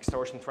giving some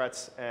extortion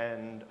threats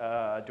and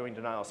doing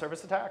denial of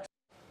service attacks.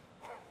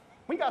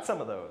 We got some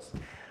of those.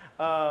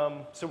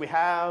 So we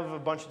have a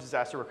bunch of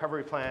disaster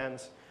recovery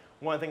plans.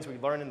 One of the things we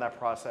learned in that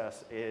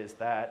process is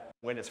that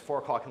when it's 4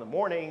 o'clock in the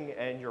morning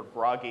and you're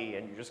groggy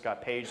and you just got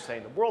paged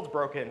saying the world's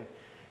broken,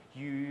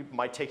 you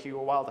might take you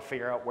a while to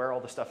figure out where all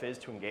the stuff is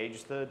to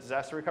engage the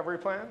disaster recovery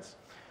plans.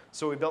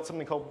 So we built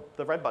something called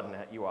the red button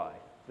at UI.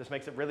 This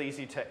makes it really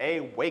easy to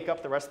A, wake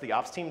up the rest of the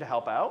ops team to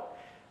help out,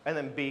 and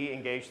then B,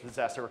 engage the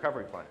disaster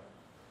recovery plan.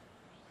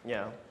 You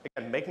know,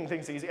 again, making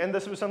things easy. And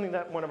this was something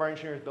that one of our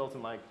engineers built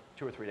in like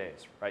 2 or 3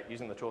 days, right,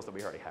 using the tools that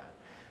we already had.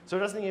 So it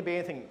doesn't need to be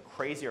anything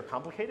crazy or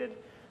complicated,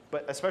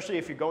 but especially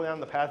if you're going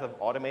down the path of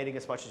automating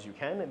as much as you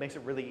can, it makes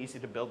it really easy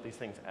to build these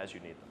things as you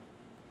need them.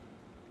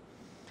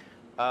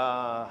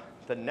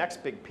 The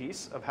next big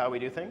piece of how we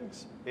do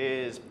things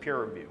is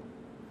peer review.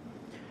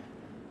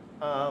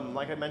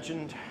 Like I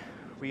mentioned,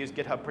 we use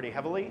GitHub pretty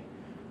heavily.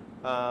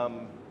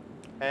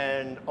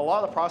 And a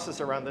lot of the process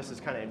around this is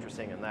kind of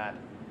interesting in that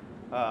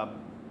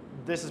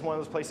this is one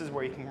of those places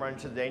where you can run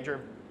into the danger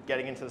of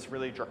getting into this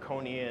really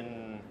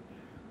draconian,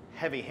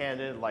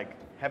 heavy-handed, like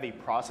heavy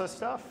process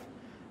stuff.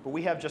 But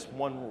we have just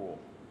one rule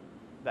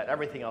that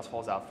everything else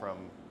falls out from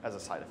as a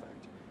side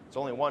effect. It's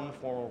only one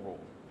formal rule.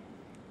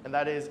 And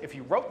that is, if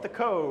you wrote the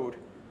code,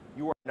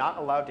 you are not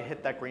allowed to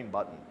hit that green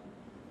button,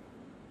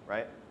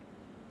 right?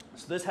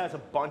 So this has a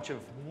bunch of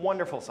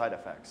wonderful side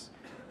effects.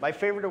 My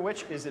favorite of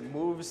which is it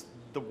moves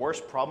the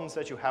worst problems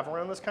that you have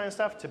around this kind of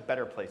stuff to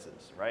better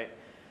places, right?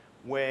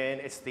 When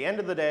it's the end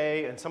of the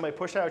day and somebody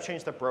pushed out a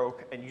change that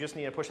broke and you just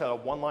need to push out a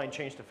one-line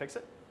change to fix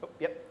it. Oh,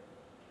 yep.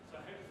 So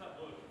how does that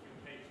work if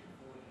you're paged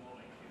before in the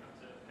morning? Do you have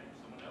to page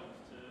someone else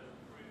to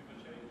approve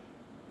a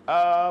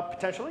change?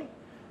 Potentially.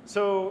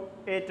 So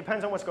it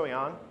depends on what's going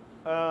on.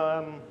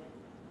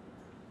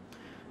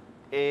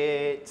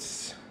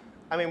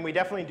 I mean, we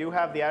definitely do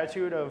have the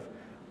attitude of,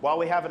 while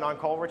we have an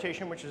on-call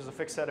rotation, which is a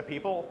fixed set of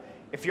people,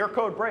 if your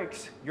code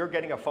breaks, you're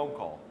getting a phone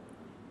call.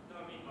 No,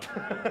 I mean, like,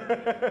 if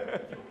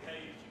you're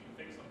paged, you can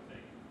fix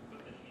something, but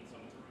then you need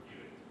someone to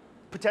review it.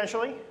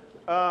 Potentially.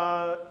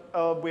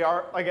 We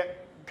are,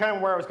 kind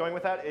of where I was going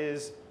with that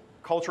is,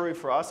 culturally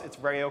for us, it's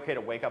very okay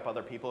to wake up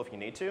other people if you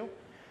need to.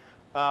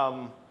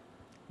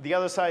 The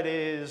other side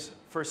is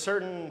for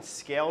certain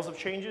scales of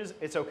changes,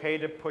 it's okay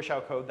to push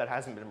out code that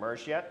hasn't been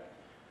merged yet.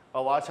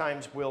 A lot of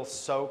times we'll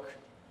soak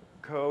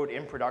code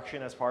in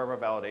production as part of our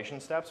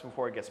validation steps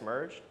before it gets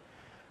merged.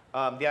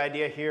 The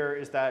idea here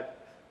is that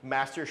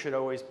master should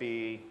always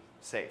be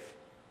safe,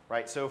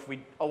 right? So if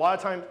a lot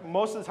of times,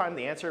 most of the time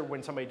the answer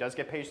when somebody does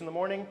get paged in the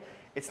morning,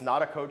 it's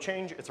not a code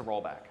change, it's a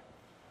rollback,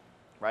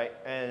 right?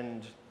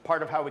 And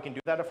part of how we can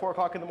do that at 4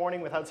 o'clock in the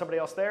morning without somebody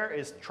else there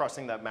is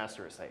trusting that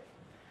master is safe.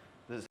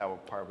 This is how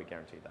part we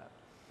guarantee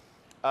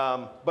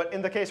that. But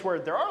in the case where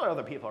there are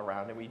other people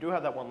around and we do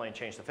have that one-line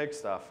change to fix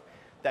stuff,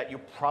 that you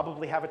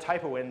probably have a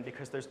typo in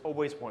because there's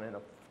always one in a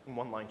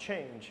one-line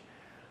change,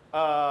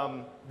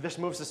 this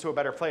moves us to a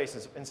better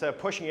place. Instead of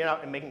pushing it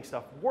out and making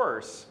stuff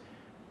worse,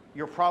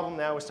 your problem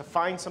now is to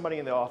find somebody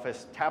in the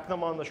office, tap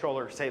them on the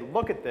shoulder, say,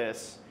 look at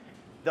this.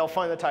 They'll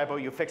find the typo,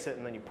 you fix it,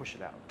 and then you push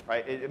it out,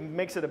 right? It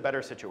makes it a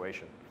better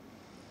situation.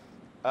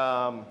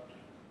 Something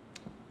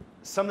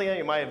that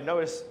you might have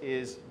noticed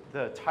is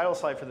the title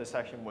slide for this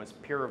section was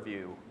peer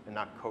review and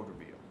not code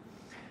review.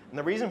 And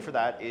the reason for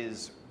that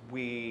is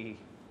the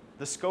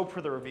scope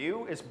for the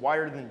review is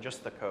wider than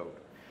just the code.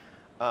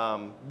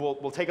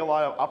 We'll take a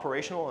lot of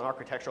operational and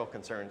architectural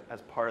concerns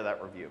as part of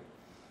that review.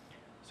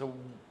 So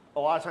a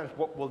lot of times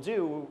what we'll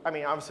do, I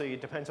mean, obviously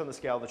it depends on the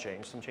scale of the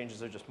change. Some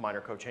changes are just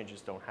minor code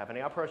changes, don't have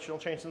any operational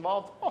changes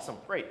involved. Awesome,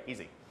 great,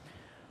 easy.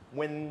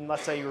 When,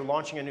 let's say, you're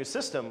launching a new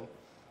system,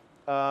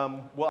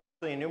 we'll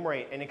actually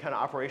enumerate any kind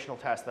of operational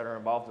tasks that are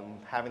involved in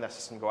having that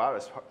system go out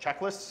as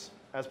checklists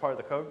as part of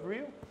the code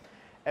review.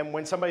 And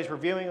when somebody's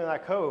reviewing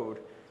that code,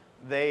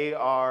 they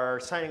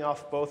are signing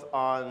off both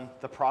on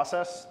the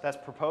process that's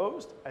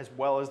proposed as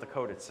well as the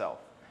code itself.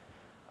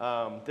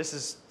 This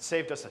has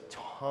saved us a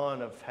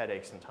ton of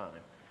headaches and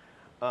time.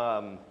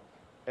 Kind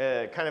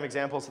of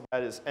examples of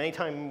that is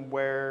anytime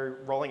where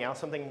rolling out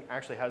something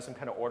actually has some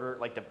kind of order,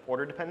 like the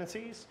order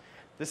dependencies,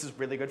 this is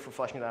really good for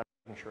fleshing that out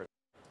and making sure.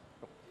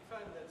 Do you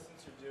find that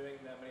since you're doing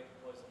that many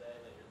deploys a day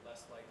that you're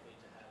less likely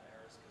to have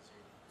errors because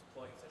you're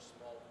deploying such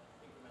small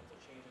incremental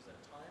changes at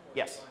a time? Or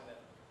Yes. do you find that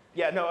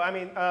Yeah, no, I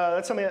mean,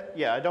 that's something that,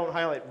 yeah, I don't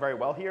highlight very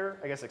well here,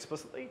 I guess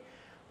explicitly,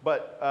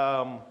 but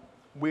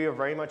we are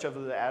very much of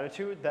the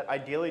attitude that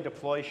ideally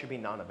deploy should be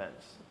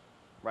non-events,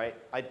 right?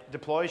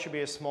 Deploy should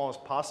be as small as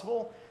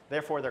possible,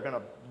 therefore they're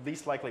gonna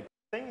least likely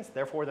things,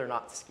 therefore they're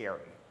not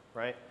scary,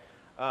 right?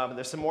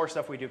 There's some more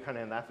stuff we do kind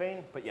of in that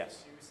vein, but yes.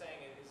 So you were saying,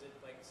 is it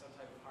like some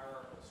type of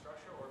hierarchical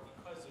structure, or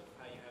because of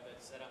how you have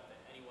that set up that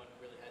anyone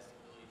really has the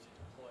ability to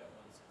deploy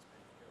once it's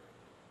been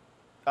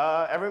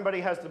curated? Everybody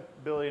has the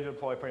ability to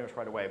deploy pretty much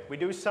right away. We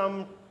do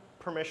some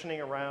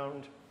permissioning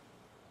around.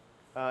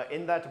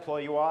 In that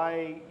deploy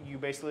UI,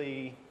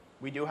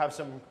 we do have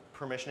some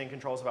permissioning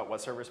controls about what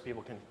servers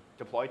people can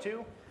deploy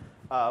to,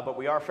 but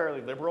we are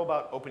fairly liberal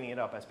about opening it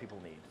up as people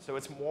need. So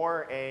it's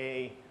more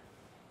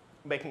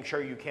making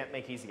sure you can't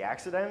make easy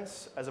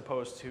accidents as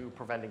opposed to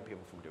preventing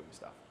people from doing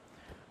stuff.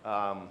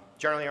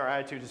 Generally, our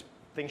attitude is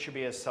things should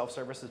be as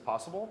self-service as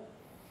possible.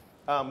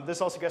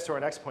 This also gets to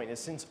our next point, is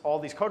since all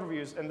these code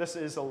reviews, and this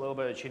is a little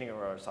bit of cheating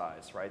over our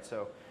size, right?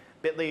 So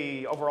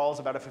Bitly overall is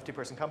about a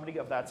 50-person company.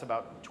 Of that's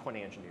about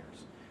 20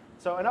 engineers.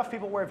 So enough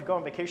people where if you go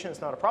on vacation,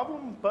 it's not a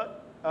problem,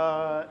 but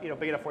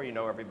big enough where you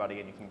know everybody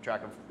and you can keep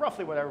track of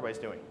roughly what everybody's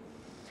doing.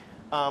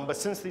 But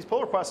since these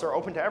pull requests are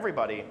open to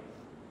everybody,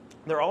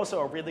 they're also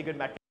a really good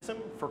mechanism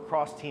for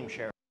cross-team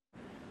sharing.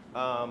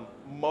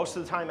 Most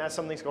of the time as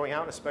something's going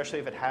out, especially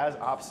if it has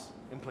ops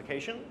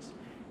implications,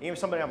 even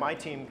somebody on my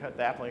team,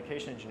 the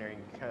application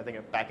engineering, kind of think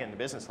of back-end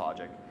business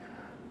logic.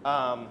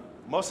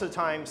 Most of the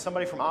time,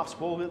 somebody from ops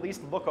will at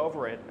least look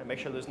over it and make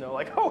sure there's no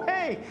like, oh,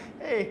 hey,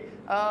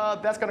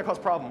 that's going to cause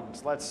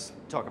problems. Let's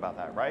talk about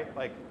that, right?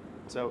 Like,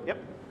 so, yep.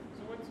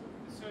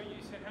 So you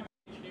said how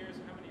many engineers,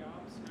 how many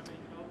ops, how many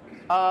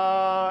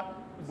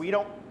developers? We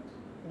don't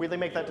really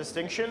make that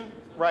distinction.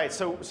 Right,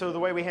 so the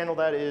way we handle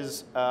that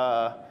is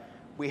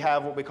we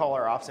have what we call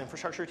our ops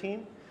infrastructure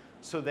team.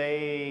 So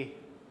they're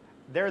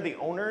the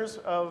owners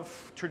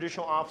of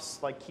traditional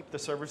ops, like keep the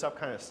servers up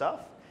kind of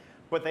stuff,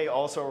 but they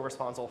also are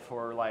responsible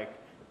for like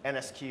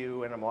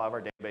NSQ and a lot of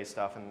our database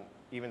stuff and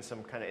even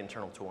some kind of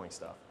internal tooling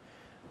stuff.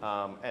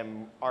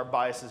 And our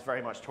bias is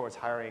very much towards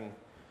hiring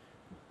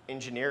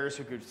engineers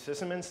who do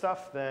system and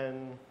stuff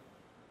than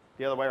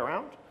the other way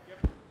around.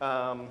 Yep.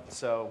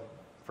 So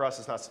for us,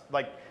 it's not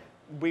like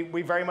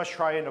we very much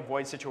try and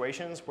avoid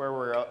situations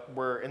where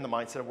we're in the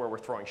mindset of where we're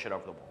throwing shit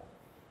over the wall,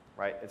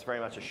 right? It's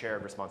very much a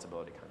shared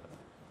responsibility kind of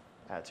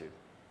attitude.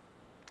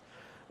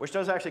 Which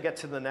does actually get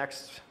to the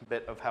next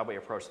bit of how we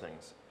approach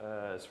things,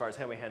 as far as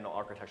how we handle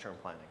architecture and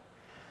planning.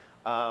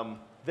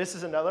 This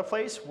is another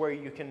place where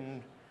you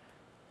can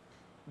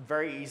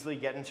very easily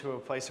get into a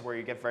place where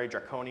you get very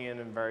draconian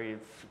and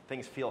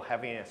things feel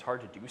heavy and it's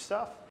hard to do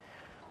stuff.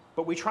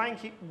 But we try and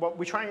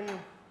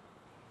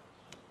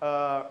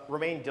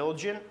remain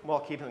diligent while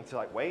keeping it to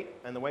lightweight.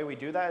 And the way we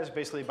do that is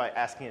basically by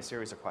asking a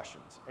series of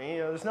questions. And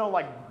there's no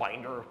like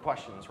binder of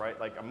questions, right?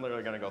 Like I'm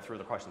literally going to go through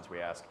the questions we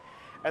ask.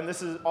 And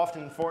this is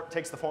often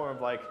takes the form of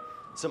like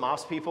some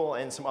ops people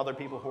and some other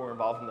people who are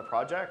involved in the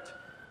project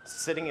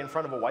sitting in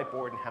front of a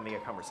whiteboard and having a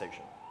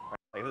conversation. Right?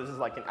 Like, this is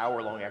like an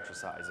hour-long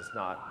exercise. It's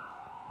not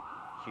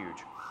huge.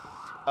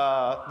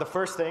 The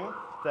first thing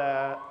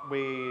that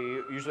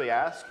we usually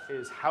ask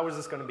is, how is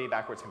this going to be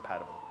backwards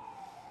compatible?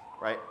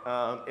 Right?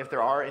 If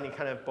there are any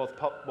kind of both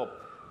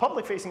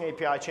public-facing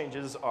API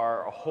changes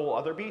are a whole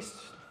other beast,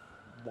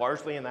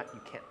 largely in that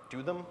you can't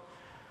do them,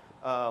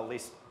 at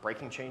least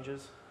breaking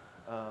changes,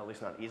 at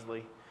least not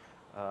easily.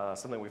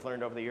 Something we've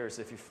learned over the years,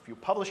 if you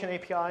publish an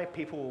API,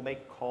 people will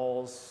make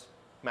calls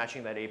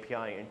matching that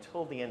API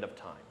until the end of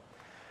time.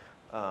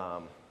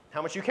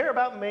 How much you care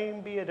about may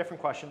be a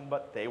different question,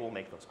 but they will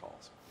make those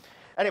calls.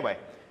 Anyway,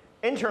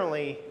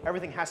 internally,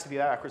 everything has to be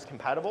backwards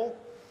compatible.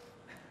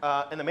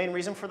 And the main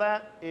reason for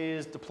that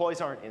is deploys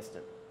aren't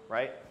instant,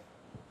 right?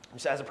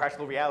 Just as a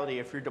practical reality,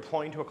 if you're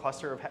deploying to a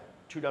cluster of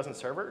 24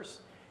 servers,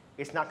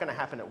 it's not going to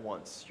happen at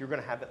once. You're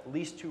going to have at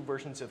least 2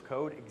 versions of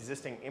code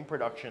existing in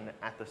production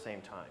at the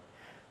same time.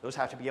 Those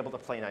have to be able to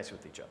play nice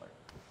with each other.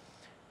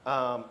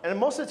 And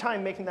most of the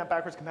time, making that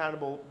backwards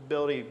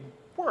compatibility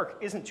work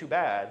isn't too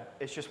bad.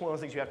 It's just one of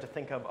those things you have to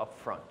think of up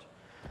front.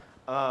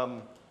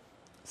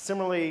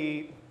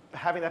 Similarly,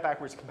 having that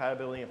backwards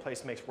compatibility in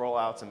place makes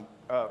rollouts and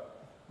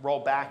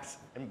rollbacks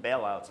and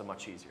bailouts are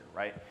much easier,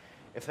 right?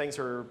 If things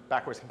are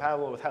backwards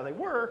compatible with how they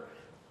were,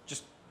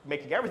 just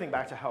making everything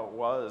back to how it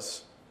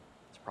was,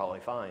 it's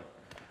probably fine.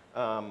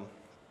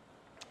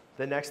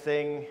 The next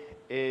thing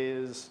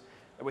is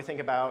that we think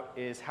about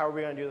is how are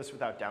we going to do this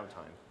without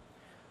downtime?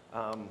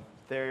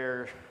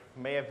 There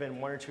may have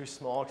been 1 or 2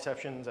 small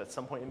exceptions at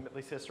some point in at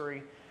least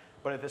history,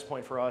 but at this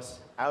point for us,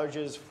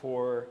 outages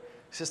for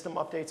system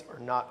updates are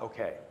not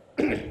okay.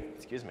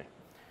 Excuse me.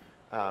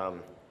 We're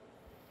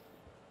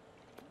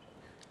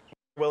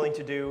willing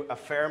to do a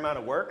fair amount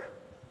of work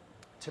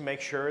to make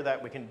sure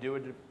that we can do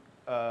it,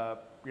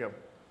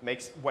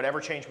 makes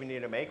whatever change we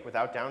need to make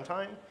without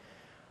downtime.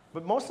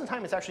 But most of the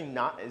time, it's actually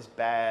not as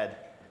bad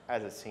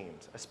as it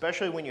seems,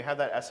 especially when you have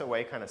that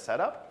SOA kind of set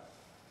up.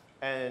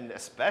 And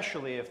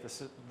especially if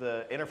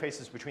the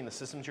interfaces between the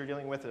systems you're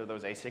dealing with are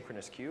those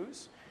asynchronous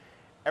queues,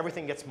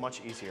 everything gets much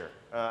easier.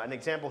 An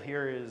example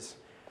here is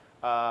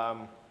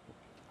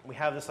we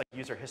have this like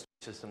user history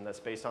system that's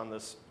based on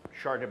this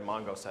sharded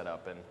Mongo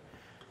setup, and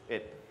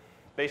it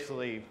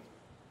basically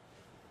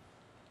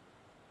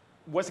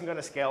wasn't going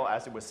to scale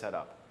as it was set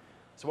up.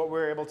 So what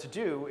we're able to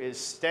do is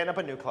stand up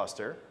a new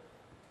cluster,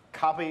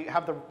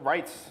 have the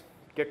writes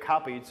get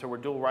copied, so we're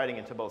dual writing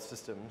into both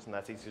systems, and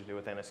that's easy to do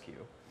with NSQ.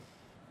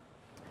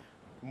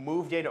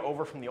 Move data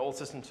over from the old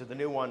system to the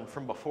new one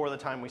from before the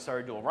time we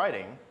started dual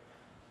writing,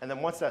 and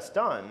then once that's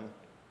done,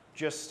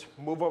 just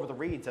move over the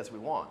reads as we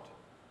want,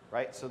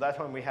 right? So that's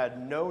when we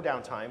had no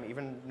downtime,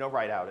 even no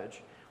write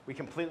outage. We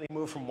completely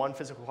moved from one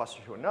physical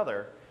cluster to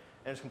another,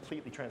 and it's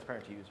completely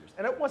transparent to users.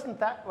 And it wasn't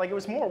that, like it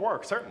was more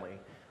work, certainly,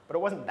 but it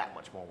wasn't that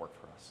much more work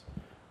for us.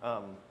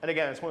 And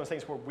again, it's one of those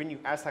things where when you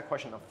ask that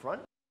question up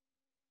front,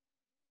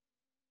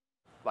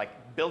 like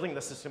building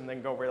the system,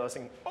 then go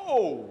realizing,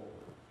 oh,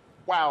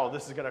 wow,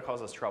 this is going to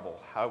cause us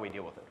trouble. How do we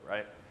deal with it,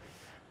 right?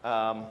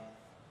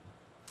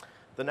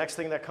 The next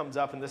thing that comes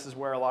up, and this is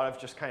where a lot of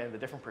just kind of the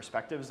different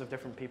perspectives of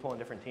different people and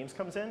different teams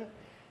comes in,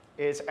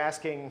 is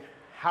asking,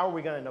 how are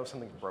we going to know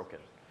something's broken,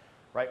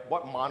 right?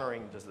 What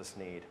monitoring does this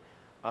need?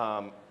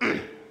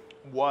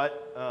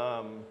 What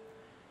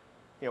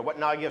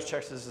Nagios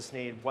checks does this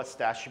need? What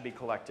stats should be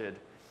collected?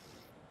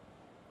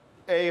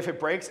 If it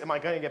breaks, am I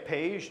going to get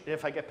paged?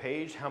 If I get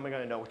paged, how am I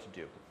going to know what to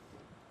do?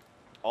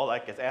 All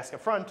that gets asked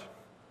up front.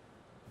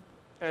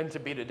 And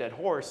to beat a dead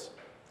horse,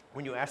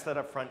 when you ask that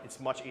up front, it's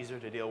much easier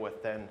to deal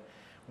with than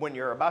when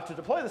you're about to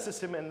deploy the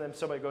system and then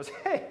somebody goes,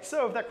 hey,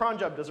 so if that cron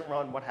job doesn't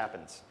run, what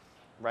happens,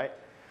 right? Is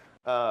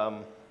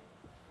that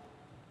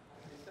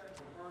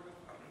part of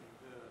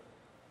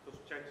those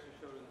checks you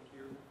showed in the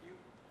peer review?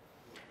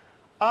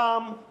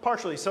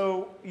 Partially.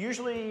 So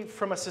usually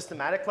from a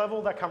systematic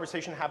level, that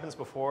conversation happens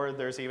before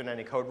there's even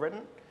any code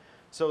written.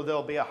 So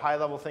there'll be a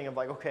high-level thing of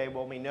like, OK,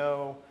 well, we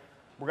know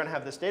we're going to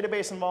have this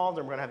database involved,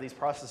 and we're going to have these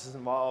processes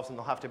involved, and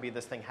there'll have to be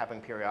this thing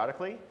happening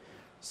periodically.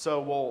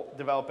 So we'll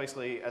develop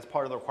basically, as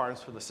part of the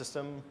requirements for the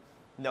system,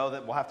 know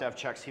that we'll have to have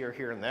checks here,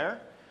 here, and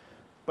there.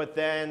 But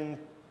then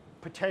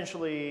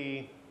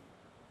potentially,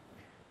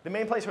 the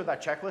main place where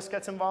that checklist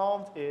gets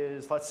involved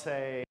is, let's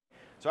say,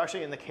 so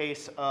actually in the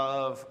case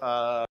of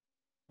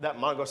that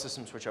Mongo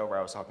system switchover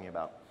I was talking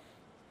about,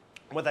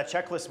 what that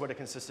checklist would have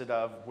consisted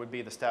of would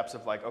be the steps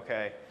of like,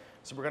 OK,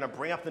 so we're going to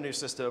bring up the new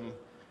system.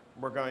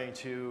 We're going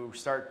to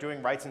start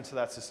doing writes into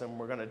that system.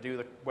 We're going to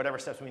do whatever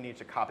steps we need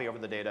to copy over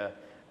the data.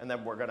 And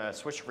then we're going to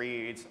switch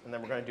reads. And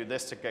then we're going to do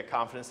this to get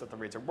confidence that the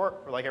reads are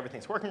like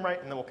everything's working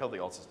right. And then we'll kill the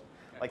old system.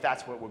 Okay. Like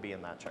that's what would be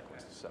in that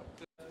checklist. So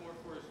that's more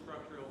for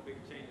structural big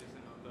changes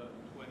than on the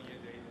 20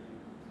 a day.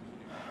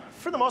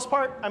 For the most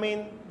part, I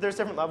mean, there's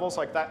different levels.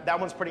 Like that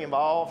one's pretty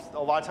involved. A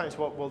lot of times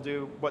what we'll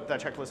do, what that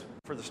checklist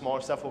for the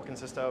smaller stuff will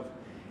consist of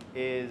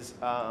is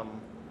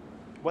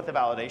what the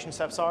validation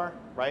steps are,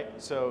 right?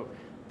 So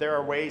there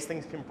are ways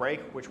things can break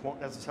which won't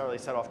necessarily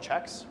set off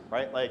checks,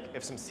 right? Like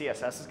if some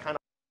CSS is kind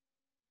of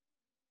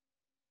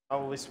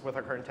now, at least with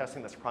our current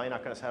testing, that's probably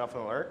not going to set off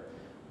an alert,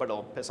 but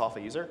it'll piss off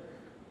a user.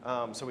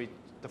 So we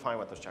define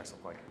what those checks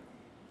look like.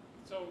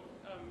 So,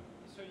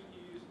 so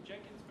you use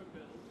Jenkins for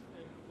build,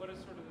 and what are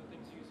sort of the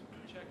things you use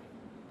for checking?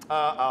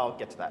 I'll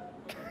get to that.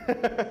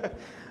 Okay.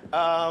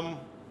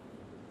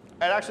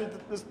 And actually,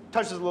 this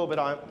touches a little bit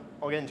on,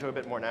 I'll get into a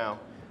bit more now.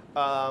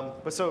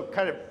 But so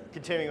kind of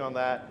continuing on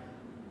that,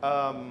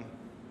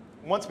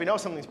 once we know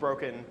something's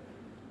broken,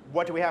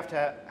 what do we have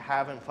to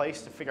have in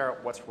place to figure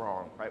out what's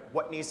wrong, right?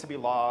 What needs to be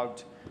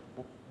logged?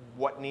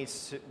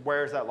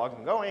 Where is that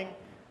logging going?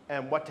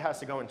 And what has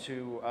to go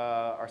into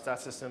our stat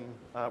system?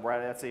 We're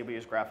at Etsy, we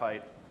use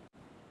Graphite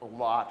a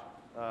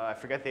lot. I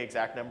forget the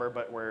exact number,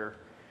 but we're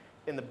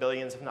in the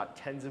billions, if not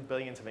tens of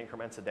billions of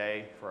increments a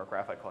day for our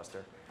Graphite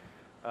cluster.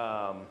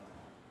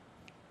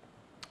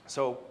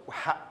 So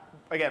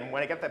again,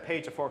 when I get that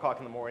page at 4 o'clock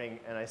in the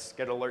morning and I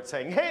get an alert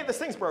saying, hey, this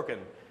thing's broken,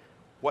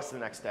 what's the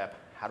next step?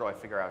 How do I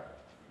figure out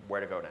where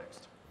to go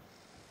next?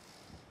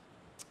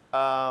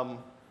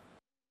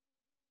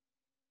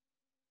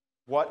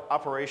 What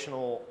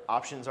operational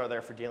options are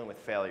there for dealing with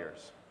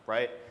failures,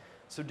 right?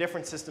 So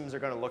different systems are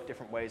going to look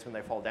different ways when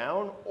they fall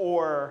down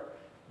or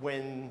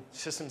when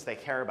systems they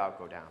care about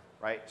go down,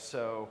 right?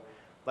 So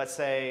let's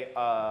say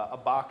a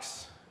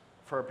box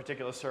for a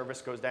particular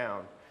service goes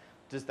down.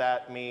 Does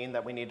that mean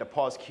that we need to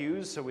pause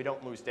queues so we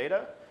don't lose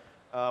data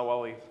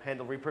while we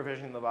handle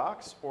reprovisioning the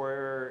box?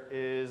 Or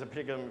is a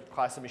particular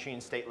class of machine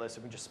stateless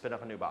and we just spin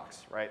up a new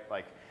box, right?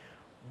 Like,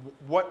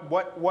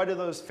 what do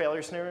those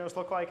failure scenarios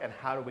look like and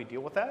how do we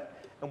deal with that?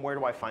 And where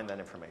do I find that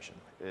information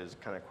is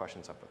kind of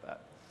questions up with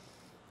that.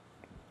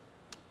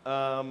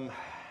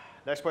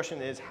 Next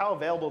question is, how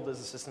available does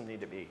the system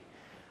need to be?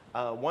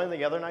 One of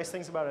the other nice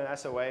things about an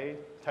SOA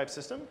type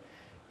system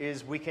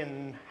is we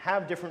can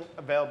have different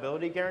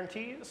availability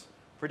guarantees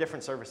for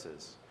different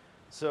services.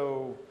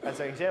 So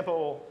as an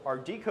example, our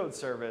decode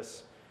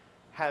service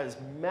has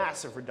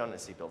massive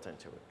redundancy built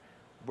into it.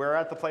 We're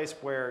at the place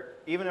where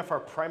even if our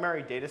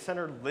primary data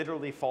center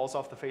literally falls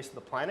off the face of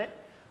the planet,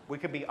 we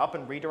could be up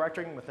and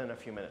redirecting within a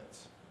few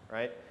minutes,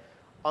 right?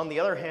 On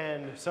the other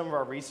hand, some of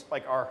our,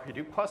 like our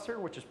Hadoop cluster,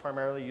 which is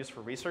primarily used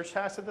for research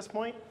tasks at this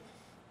point,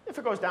 if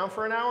it goes down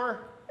for an hour,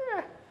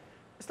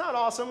 it's not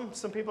awesome.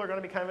 Some people are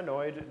going to be kind of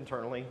annoyed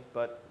internally,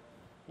 but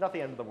not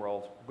the end of the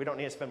world. We don't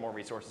need to spend more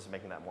resources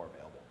making that more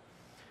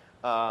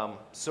available.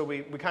 So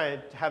we kind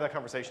of have that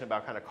conversation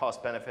about kind of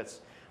cost benefits,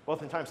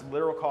 both in terms of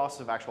literal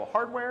costs of actual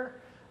hardware,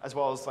 as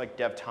well as like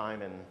dev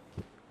time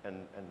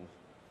and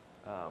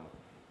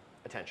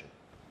attention.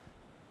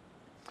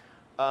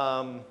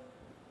 And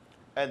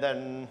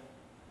then,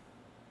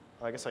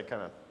 I guess I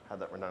kind of had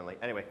that redundantly.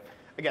 Anyway,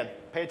 again,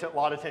 pay a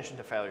lot of attention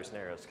to failure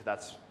scenarios, because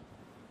that's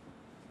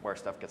where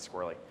stuff gets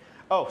squirrely.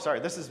 Oh, sorry,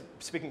 this is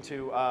speaking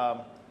to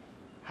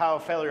how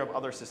failure of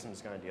other systems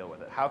is going to deal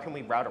with it. How can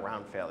we route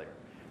around failure,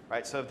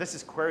 right? So if this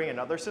is querying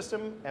another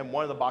system and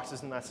one of the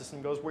boxes in that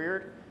system goes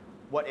weird,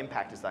 what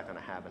impact is that going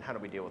to have and how do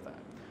we deal with that?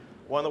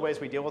 One of the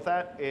ways we deal with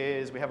that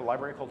is we have a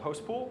library called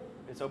hostpool.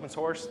 It's open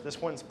source.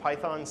 This one's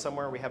Python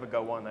somewhere. We have a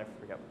Go one. I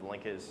forget what the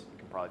link is. You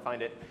can probably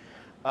find it.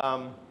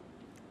 And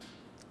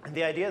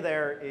the idea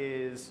there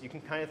is you can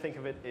kind of think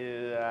of it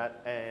as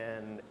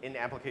an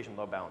in-application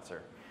load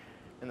balancer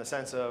in the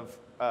sense of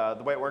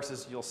the way it works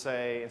is you'll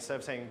say, instead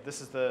of saying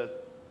this is the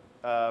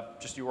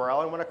just URL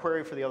I want to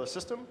query for the other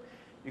system,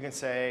 you can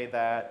say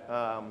that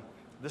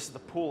this is the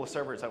pool of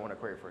servers I want to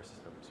query for a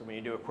system. So when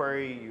you do a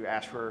query, you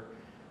ask for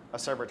a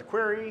server to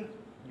query,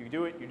 you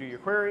do it, you do your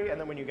query, and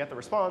then when you get the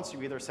response,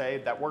 you either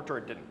say that worked or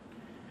it didn't.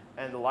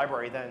 And the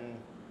library then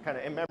kind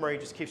of in memory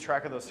just keeps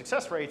track of those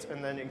success rates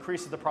and then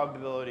increases the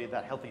probability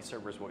that healthy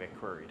servers will get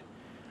queried.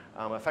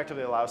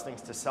 Effectively allows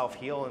things to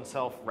self-heal and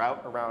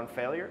self-route around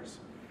failures.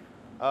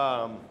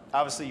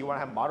 Obviously, you want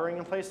to have monitoring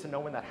in place to know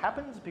when that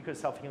happens because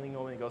self-healing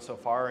only goes so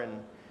far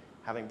and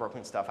having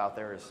broken stuff out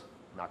there is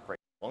not great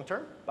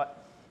long-term,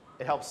 but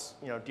it helps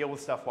deal with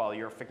stuff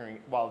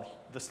while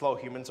the slow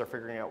humans are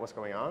figuring out what's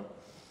going on.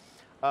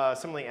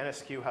 Similarly,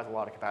 NSQ has a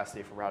lot of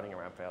capacity for routing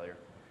around failure.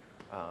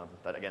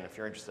 That again, if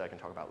you're interested, I can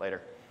talk about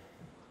later.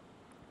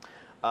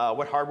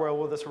 What hardware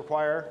will this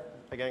require?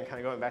 Again, kind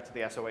of going back to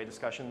the SOA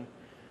discussion.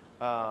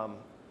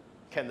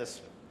 Can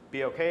this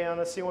be okay on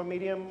a C1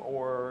 medium,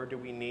 or do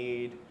we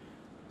need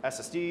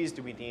SSDs?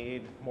 Do we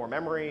need more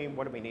memory?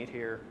 What do we need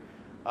here?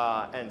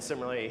 And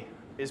similarly,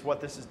 is what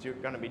this is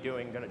going to be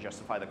doing going to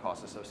justify the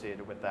costs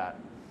associated with that?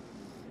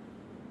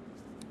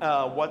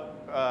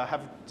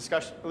 Have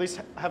discussion, at least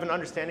have an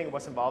understanding of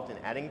what's involved in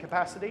adding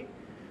capacity.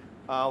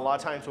 A lot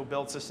of times we'll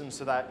build systems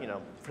so that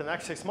for the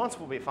next 6 months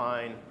we'll be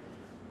fine,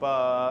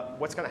 but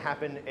what's going to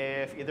happen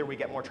if either we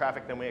get more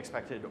traffic than we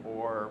expected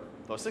or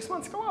those 6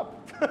 months go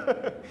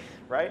up,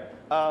 right?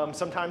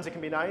 Sometimes it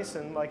can be nice,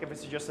 and like if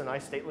it's just a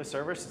nice stateless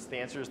service, the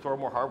answer is throw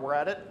more hardware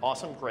at it.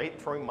 Awesome,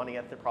 great. Throwing money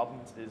at the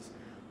problems is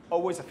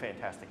always a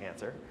fantastic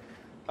answer.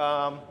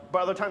 But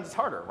other times it's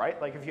harder,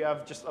 right? Like if you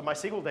have just a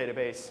MySQL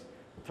database,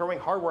 throwing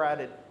hardware at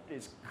it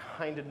is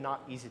kind of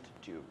not easy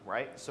to do,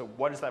 right? So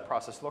what does that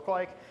process look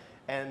like?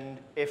 And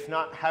if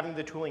not having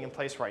the tooling in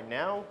place right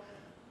now,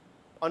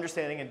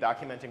 understanding and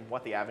documenting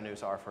what the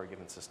avenues are for a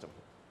given system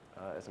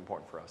is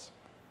important for us.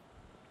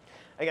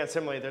 Again,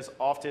 similarly, there's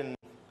often,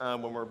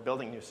 when we're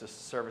building new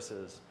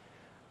services,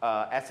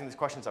 asking these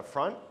questions up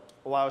front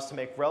allow us to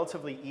make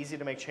relatively easy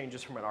to make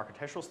changes from an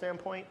architectural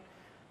standpoint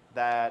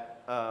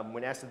that,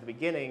 when asked at the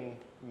beginning,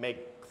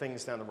 make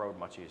things down the road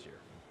much easier.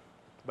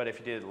 But if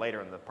you did it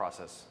later in the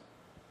process,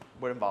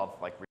 would involve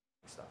like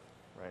redoing stuff,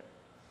 right?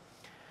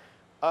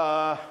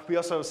 We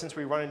also, since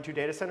we run in 2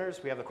 data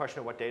centers, we have the question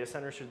of what data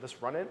center should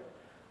this run in.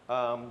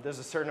 There's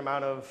a certain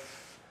amount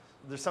of,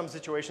 there's some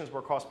situations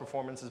where cost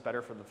performance is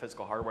better for the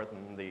physical hardware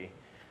than the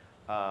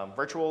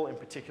virtual. In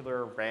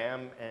particular,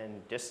 RAM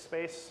and disk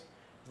space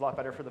is a lot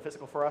better for the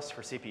physical for us.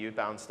 For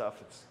CPU-bound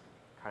stuff, it's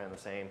kind of the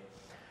same.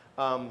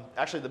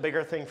 Actually, the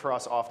bigger thing for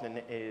us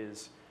often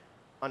is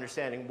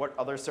understanding what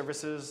other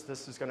services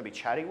this is going to be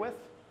chatty with.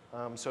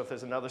 So if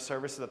there's another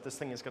service that this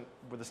thing is going,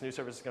 where this new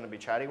service is going to be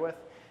chatty with,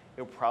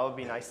 it would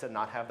probably be nice to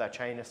not have that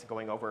chattiness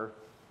going over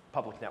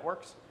public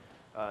networks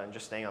and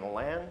just staying on the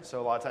LAN.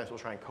 So a lot of times we'll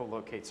try and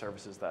co-locate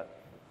services that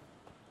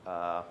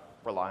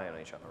rely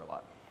on each other a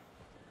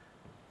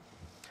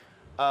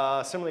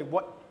lot. Similarly,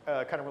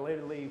 kind of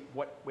relatedly,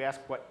 we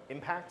ask what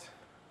impact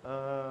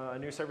a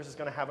new service is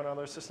going to have on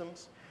other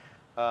systems.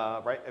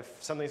 Right? If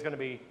something's going to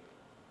be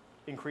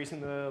increasing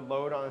the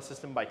load on a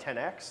system by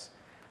 10x,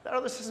 that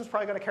other system's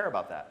probably going to care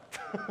about that.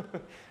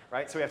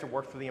 Right? So we have to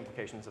work through the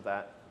implications of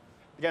that.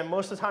 Again,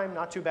 most of the time,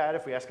 not too bad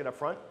if we ask it up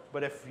front.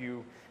 But if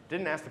you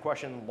didn't ask the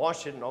question,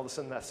 launched it, and all of a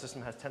sudden that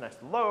system has 10x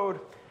the load,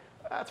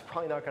 that's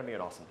probably not going to be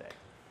an awesome day.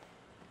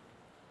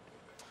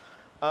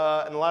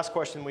 And the last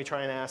question we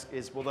try and ask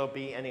is, will there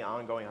be any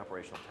ongoing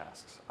operational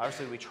tasks?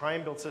 Obviously, we try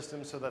and build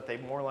systems so that they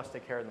more or less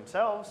take care of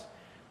themselves.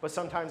 But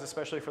sometimes,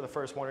 especially for the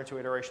first 1 or 2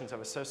 iterations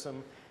of a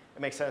system,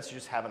 it makes sense to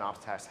just have an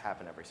ops task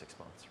happen every 6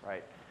 months,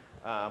 right?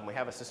 We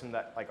have a system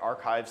that like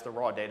archives the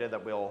raw data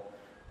that will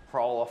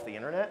crawl off the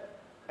internet.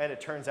 And it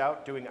turns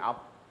out doing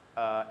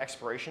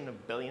exploration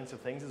of billions of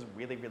things is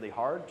really, really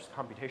hard, just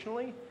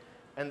computationally.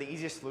 And the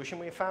easiest solution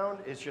we found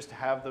is just to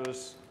have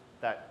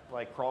that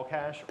like crawl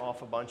cache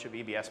off a bunch of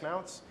EBS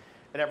mounts.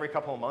 And every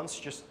couple of months,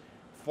 just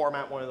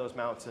format one of those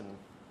mounts and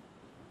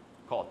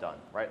call it done,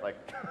 right? Like,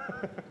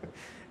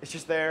 it's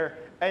just there.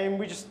 And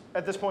we just,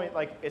 at this point,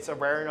 like, it's a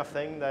rare enough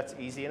thing that's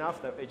easy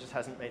enough that it just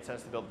hasn't made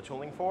sense to build the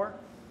tooling for.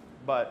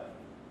 But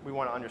we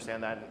want to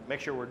understand that and make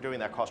sure we're doing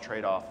that cost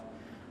trade-off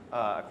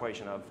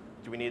equation of,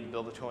 do we need to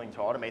build the tooling to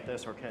automate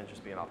this, or can it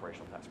just be an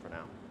operational task for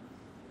now?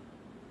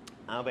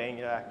 Now, getting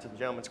back to the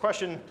gentleman's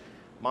question,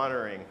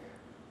 monitoring,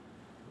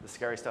 the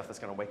scary stuff that's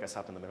going to wake us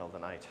up in the middle of the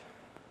night.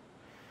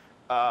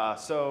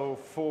 So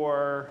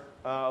for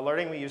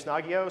alerting, we use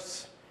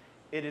Nagios.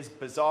 It is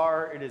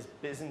bizarre. It is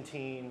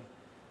Byzantine.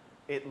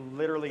 It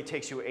literally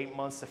takes you 8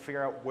 months to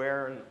figure out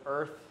where on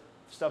earth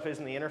stuff is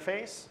in the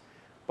interface.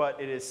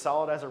 But it is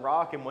solid as a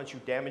rock, and once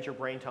you damage your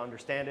brain to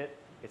understand it,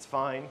 it's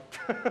fine.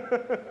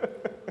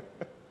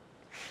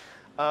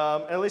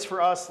 And at least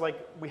for us, like,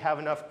 we have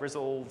enough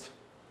grizzled,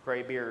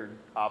 gray-beard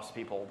ops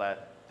people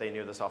that they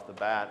knew this off the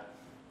bat.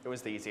 It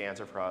was the easy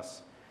answer for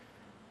us.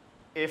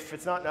 If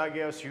it's not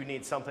Nagios, you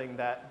need something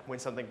that, when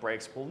something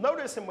breaks, will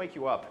notice and wake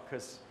you up.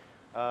 Because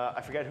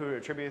I forget who to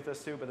attribute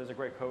this to, but there's a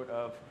great quote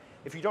of,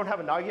 if you don't have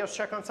a Nagios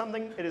check on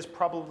something, it is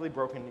probably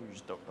broken and you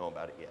just don't know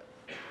about it yet.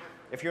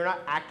 If you're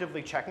not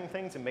actively checking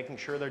things and making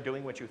sure they're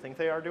doing what you think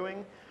they are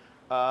doing,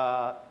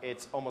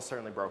 it's almost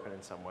certainly broken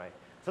in some way.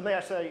 Something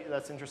actually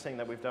that's interesting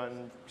that we've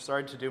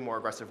started to do more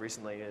aggressive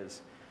recently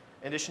is,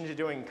 in addition to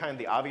doing kind of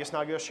the obvious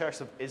Nagios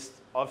checks of is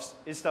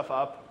stuff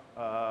up,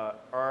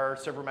 are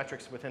server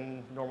metrics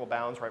within normal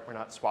bounds, right? We're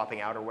not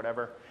swapping out or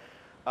whatever.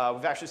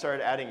 We've actually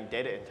started adding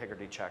data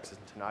integrity checks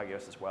into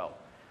Nagios as well.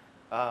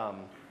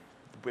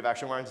 We've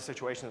actually run into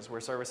situations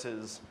where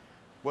services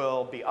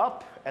will be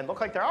up and look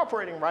like they're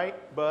operating right,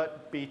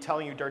 but be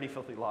telling you dirty,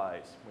 filthy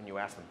lies when you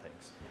ask them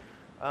things.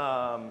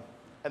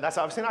 And that's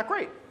obviously not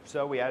great.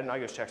 So we added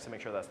Nagios checks to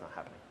make sure that's not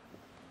happening.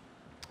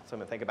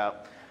 Something to think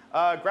about.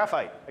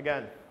 Graphite,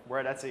 again, we're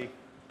at Etsy.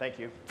 Thank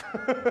you.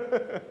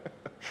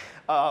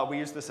 We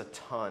use this a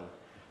ton.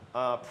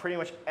 Pretty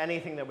much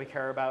anything that we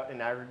care about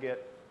in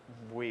aggregate,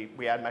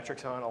 we add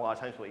metrics on. A lot of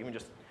times we'll even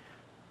just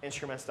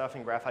instrument stuff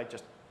in Graphite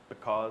just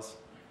because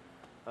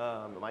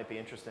it might be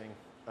interesting.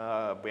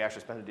 We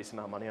actually spend a decent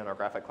amount of money on our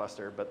Graphite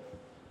cluster, but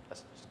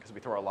that's just because we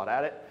throw a lot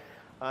at it.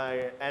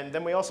 And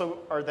then we also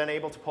are then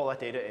able to pull that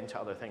data into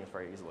other things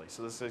very easily.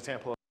 So this is an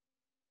example of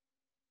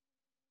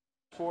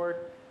a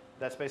dashboard.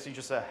 That's basically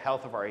just a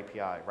health of our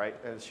API, right?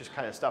 And it's just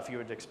kind of stuff you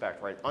would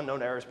expect, right?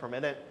 Unknown errors per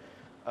minute,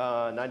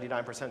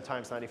 99%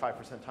 times,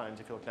 95% times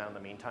if you look down the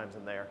mean times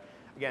in there.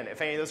 Again,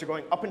 if any of those are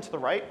going up and to the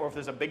right, or if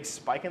there's a big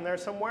spike in there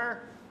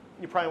somewhere,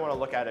 you probably want to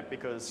look at it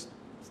because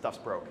stuff's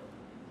broke.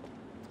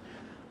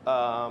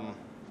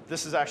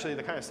 This is actually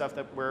the kind of stuff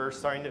that we're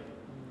starting to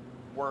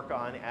work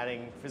on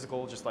adding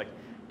physical, just like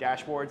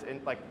dashboards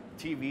and like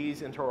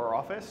TVs into our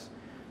office.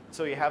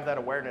 So you have that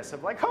awareness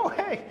of like, oh,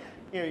 hey,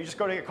 you just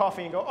go to get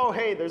coffee and go, oh,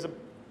 hey, there's a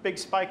big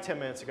spike 10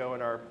 minutes ago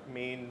in our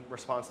mean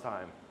response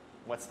time.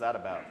 What's that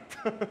about?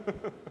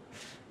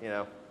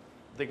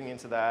 digging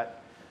into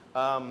that.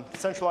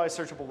 Centralized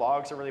searchable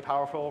logs are really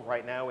powerful.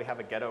 Right now we have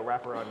a ghetto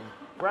wrapper on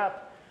grep.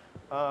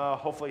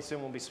 Hopefully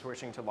soon we'll be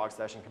switching to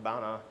Logstash and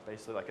Kibana,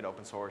 basically like an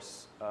open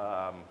source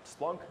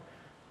Splunk,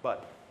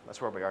 but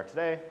that's where we are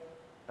today.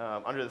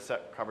 Under the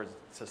set covers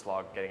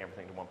syslog, getting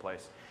everything to one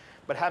place.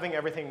 But having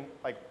everything,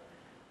 like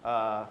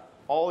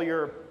all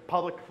your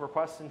public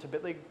requests into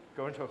Bitly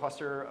go into a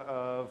cluster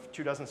of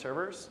 24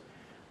 servers.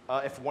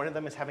 If one of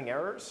them is having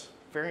errors,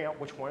 figuring out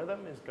which one of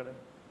them is going to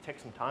take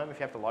some time. If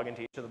you have to log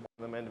into each of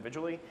them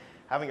individually,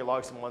 having your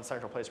logs in one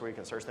central place where you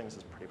can search things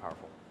is pretty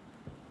powerful.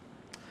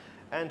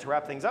 And to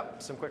wrap things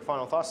up, some quick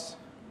final thoughts.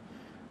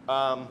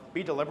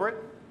 Be deliberate.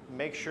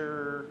 Make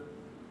sure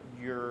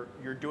you're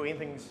doing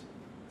things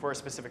for a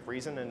specific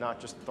reason and not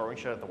just throwing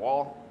shit at the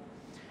wall.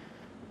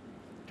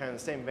 Kind of in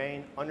the same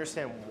vein,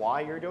 understand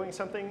why you're doing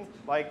something.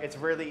 Like, it's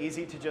really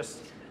easy to just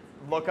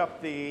look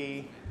up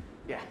the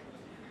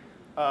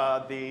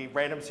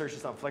random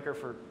searches on Flickr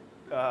for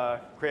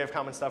Creative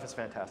Commons stuff is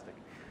fantastic.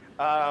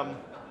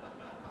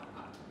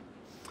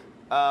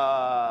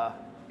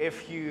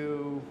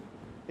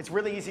 It's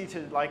really easy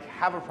to like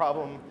have a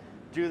problem,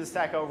 do the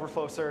Stack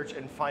Overflow search,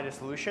 and find a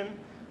solution,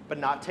 but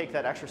not take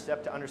that extra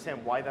step to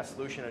understand why that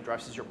solution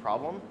addresses your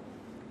problem.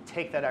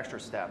 Take that extra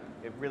step.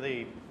 It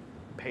really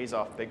pays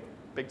off big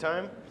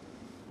time.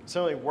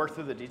 Certainly work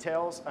through the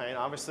details. I mean,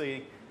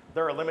 obviously,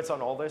 there are limits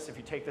on all this. If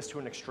you take this to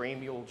an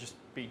extreme, you'll just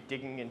be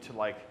digging into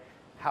like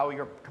how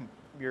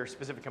your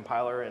specific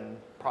compiler and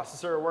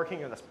processor are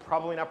working, and that's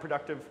probably not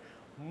productive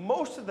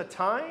most of the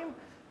time,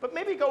 but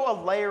maybe go a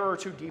layer or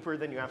two deeper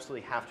than you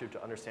absolutely have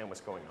to understand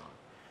what's going on.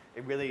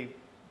 It really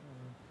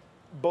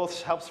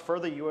both helps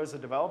further you as a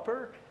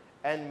developer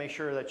and make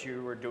sure that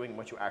you are doing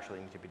what you actually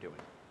need to be doing.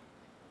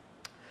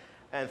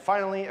 And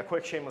finally, a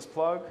quick shameless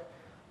plug.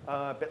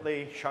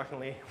 Bitly,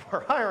 shockingly,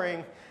 we're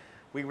hiring.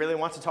 We really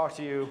want to talk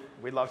to you.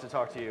 We'd love to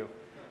talk to you.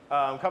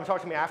 Come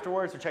talk to me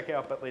afterwards or check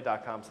out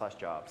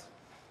bitly.com/jobs.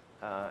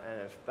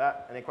 And if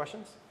that, any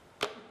questions?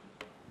 You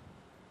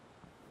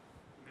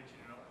mentioned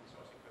an open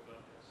source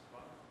equivalent as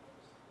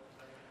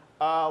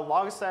well.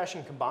 Logstash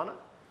and Kibana.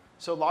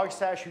 So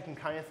Logstash you can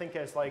kind of think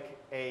as like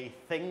a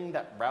thing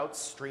that routes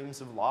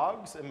streams of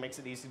logs and makes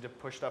it easy to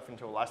push stuff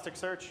into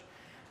Elasticsearch.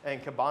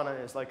 And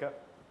Kibana is like a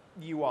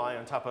UI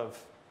on top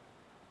of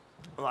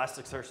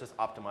Elasticsearch that's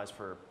optimized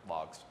for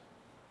logs.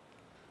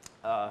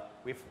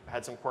 We've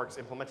had some quirks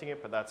implementing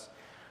it, but that's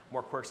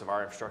more quirks of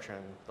our infrastructure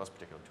and those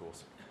particular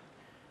tools.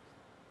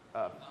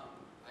 I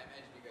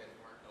imagine you guys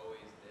weren't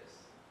always this.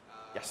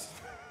 Yes.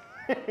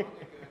 How long ago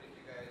did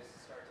you guys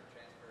start to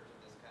transfer to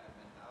this kind of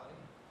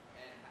mentality?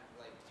 And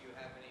like, do you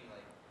have any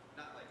like,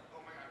 not like,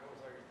 oh my God, what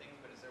was all your things,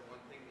 but is there one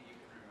thing that you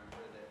can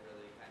remember that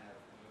really kind of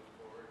moved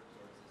forward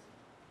towards this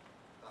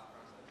thought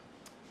process?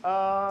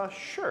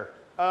 Sure.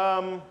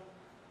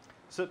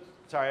 So,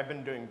 sorry, I've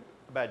been doing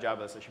a bad job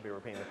of this. I should be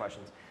repeating the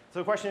questions. So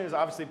the question is,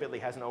 obviously, Bitly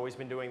hasn't always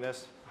been doing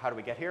this. How do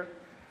we get here?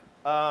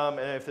 And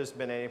if there's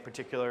been any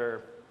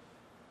particular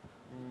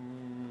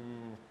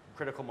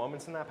critical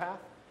moments in that path.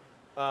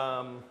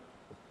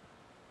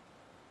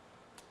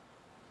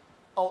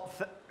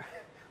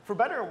 For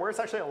better or worse,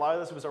 actually, a lot of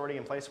this was already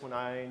in place when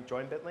I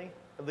joined Bitly,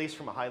 at least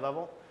from a high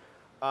level.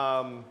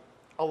 A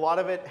lot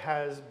of it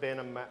has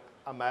been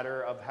a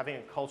matter of having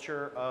a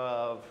culture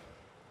of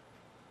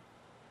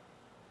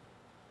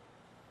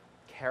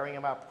caring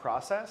about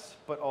process,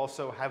 but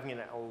also having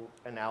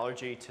an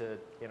allergy to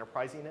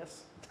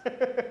enterprisiness,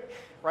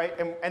 right?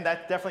 And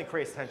that definitely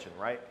creates tension,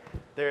 right?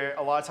 There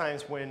a lot of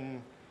times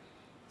when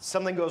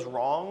something goes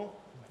wrong,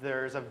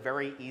 there's a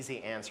very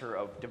easy answer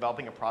of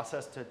developing a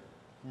process to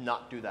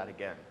not do that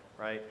again,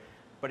 right?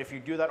 But if you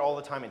do that all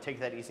the time and take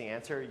that easy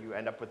answer, you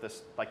end up with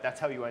this, like that's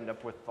how you end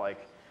up with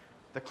like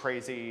the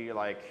crazy,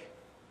 like,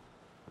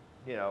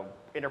 you know,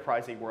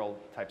 enterprisey world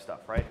type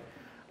stuff, right?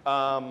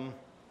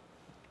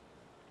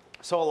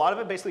 So a lot of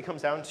it basically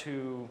comes down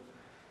to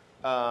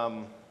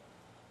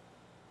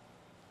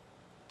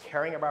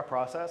caring about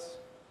process,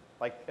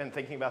 like, and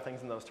thinking about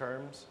things in those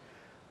terms.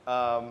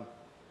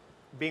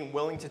 Being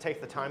willing to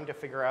take the time to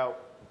figure out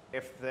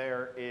if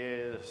there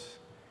is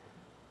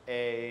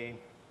a, I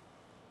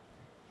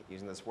hate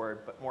using this word,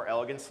 but more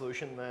elegant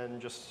solution than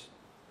just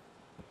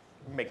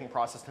making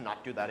process to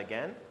not do that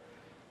again.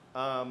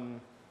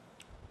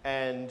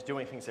 And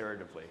doing things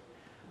iteratively.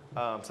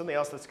 Something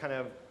else that's kind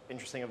of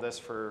interesting of this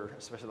for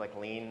especially like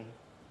lean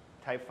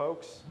type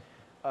folks,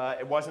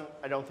 it wasn't,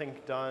 I don't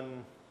think,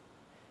 done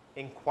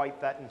in quite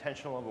that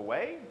intentional of a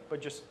way,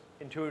 but just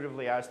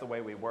intuitively as the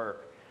way we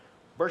work.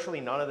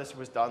 Virtually none of this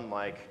was done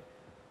like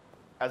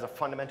as a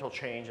fundamental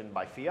change and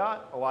by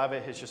fiat. A lot of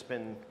it has just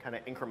been kind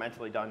of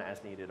incrementally done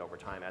as needed over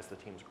time as the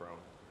team's grown.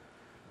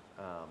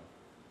 I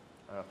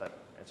don't know if that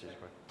answers your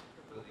question.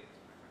 Completely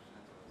answered my question.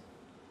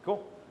 That's what I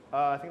was. Cool.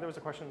 I think there was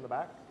a question in the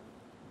back.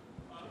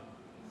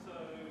 So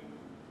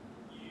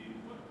you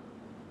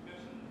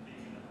mentioned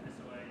being an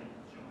SOA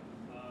shop.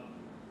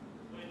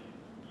 When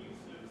new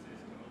services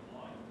come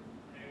online,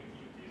 how do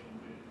you deal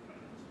with kind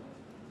of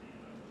responsibility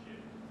and ownership?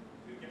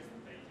 Who gets the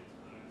pages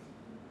for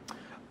those?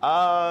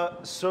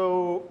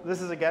 So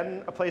this is,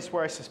 again, a place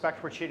where I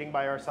suspect we're cheating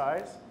by our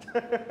size.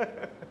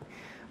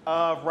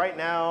 Right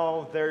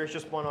now, there's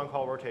just one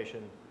on-call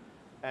rotation,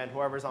 and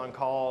whoever's on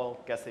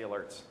call gets the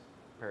alerts,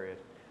 period.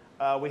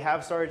 We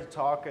have started to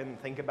talk and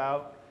think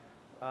about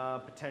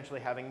potentially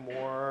having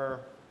more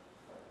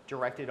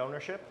directed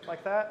ownership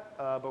like that,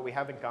 but we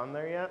haven't gone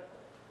there yet.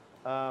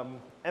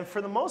 And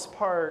for the most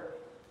part,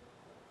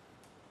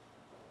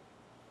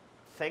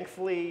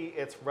 thankfully,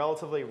 it's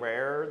relatively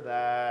rare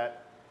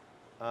that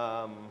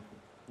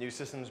new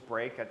systems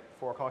break at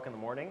 4 o'clock in the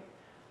morning.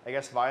 I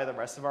guess via the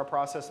rest of our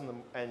process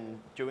and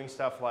doing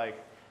stuff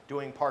like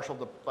doing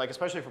partial, like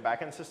especially for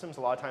backend systems,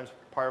 a lot of times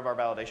part of our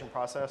validation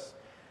process,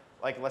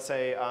 like let's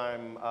say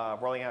I'm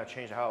rolling out a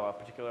change to how a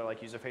particular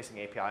like user-facing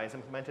API is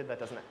implemented that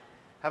doesn't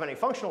have any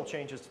functional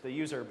changes to the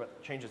user,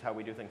 but changes how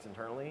we do things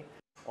internally.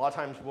 A lot of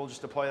times we'll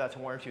just deploy that to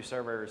 1 or 2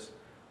 servers,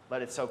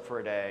 let it soak for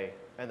a day,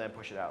 and then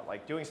push it out.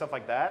 Like doing stuff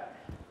like that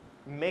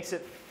makes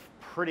it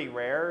pretty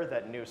rare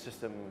that new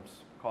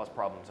systems cause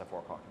problems at 4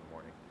 o'clock in the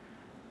morning.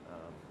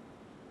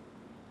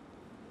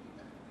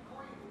 How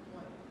are you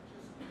deploying?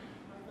 Just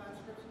Python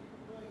scripts you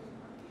deploy? Is it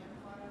RDM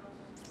files?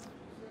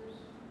 Users?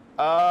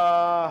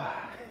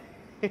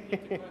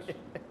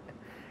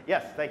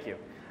 Yes, thank you.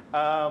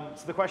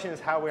 So the question is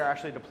how we are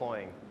actually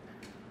deploying.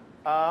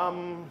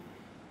 How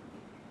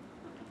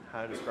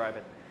to describe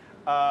it.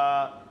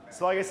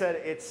 So like I said,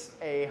 it's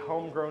a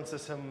homegrown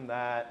system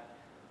that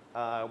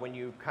when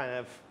you kind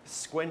of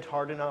squint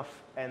hard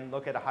enough and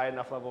look at a high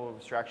enough level of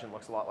abstraction,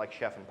 looks a lot like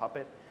Chef and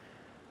Puppet.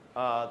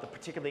 The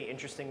particularly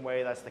interesting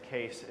way that's the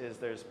case is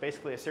there's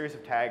basically a series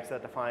of tags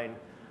that define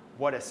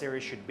what a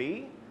series should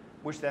be,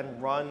 which then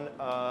run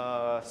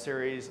a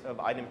series of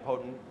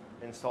idempotent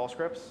install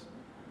scripts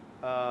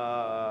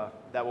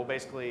that will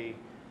basically,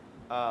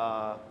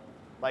 the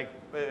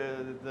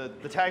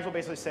tags will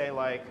basically say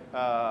like,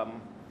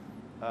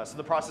 so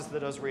the process that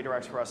does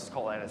redirects for us is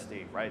called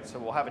NSD, right? So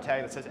we'll have a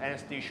tag that says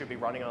NSD should be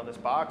running on this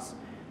box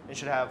and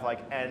should have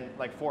like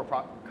 4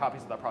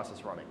 copies of that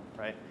process running,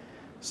 right?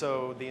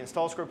 So the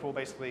install script will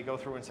basically go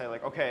through and say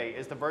like, okay,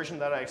 is the version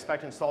that I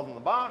expect installed in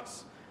the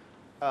box?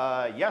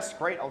 Yes,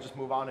 great, I'll just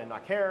move on and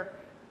not care.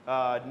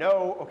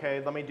 No,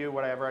 okay, let me do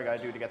whatever I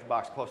gotta do to get the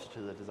box closer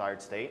to the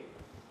desired state.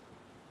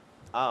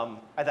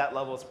 At that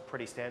level, it's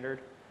pretty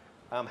standard.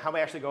 How we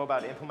actually go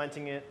about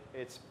implementing it,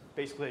 it's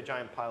basically a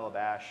giant pile of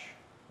bash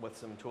with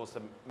some tools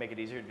to make it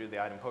easier to do the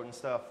idempotent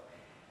stuff.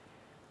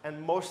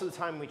 And most of the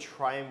time, we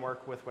try and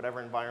work with whatever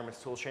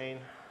environment's toolchain.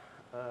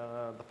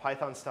 The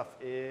Python stuff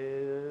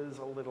is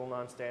a little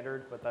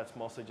non-standard, but that's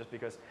mostly just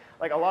because,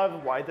 like, a lot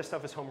of why this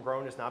stuff is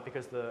homegrown is not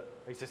because the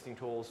existing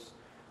tools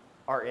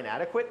are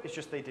inadequate. It's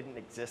just they didn't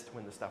exist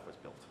when the stuff was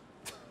built.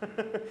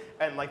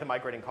 And, like, the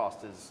migrating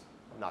cost is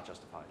not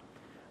justified.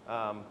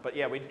 But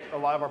yeah, a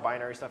lot of our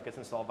binary stuff gets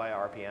installed via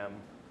RPM.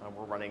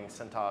 We're running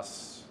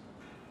CentOS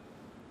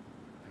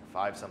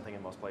 5 something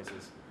in most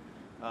places.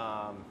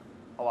 A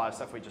lot of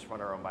stuff we just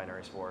run our own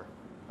binaries for.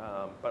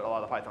 But a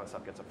lot of the Python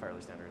stuff gets a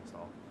fairly standard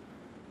install.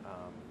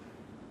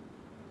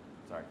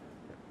 Sorry.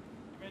 Yeah.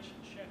 You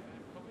mentioned Chef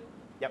and Puppet.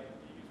 Yep. Do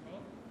you use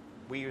both?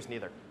 We use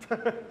neither.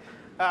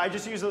 I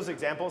just use those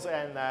examples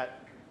and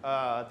that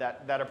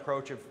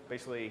approach of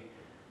basically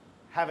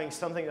having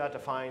something that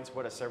defines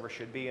what a server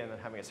should be and then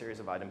having a series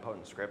of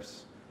idempotent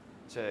scripts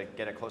to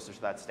get it closer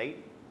to that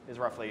state is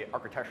roughly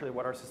architecturally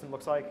what our system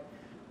looks like.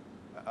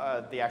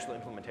 The actual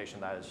implementation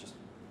of that is just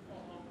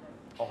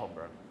all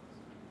homegrown.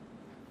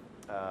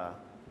 I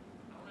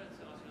wanted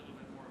to ask you a little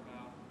bit more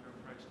about your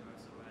approach to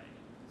SOA.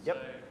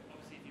 Yep. So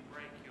obviously if you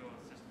break your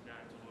system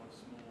down into a lot of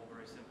small,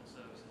 very simple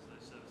services,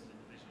 those services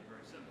individually are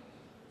very simple.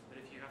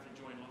 But if you have to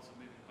join lots of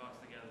moving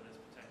parts together,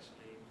 there's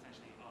potentially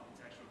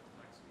architectural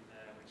complexity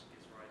there, which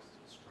gives rise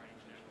to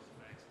strange network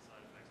effects and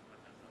side effects and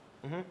that kind of stuff.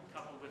 Mm-hmm.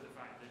 Coupled with the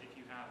fact that if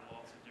you have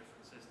lots of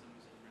different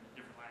systems and you're in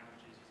different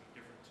languages using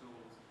different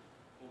tools,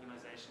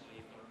 organizationally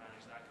you've got to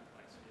manage that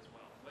complexity as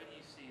well. Where do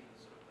you see the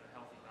sort of the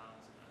healthy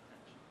balance in that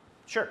tension?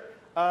 Sure.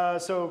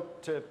 So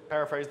to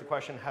paraphrase the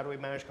question, how do we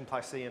manage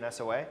complexity in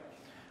SOA?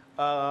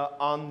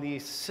 On the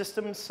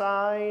system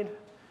side,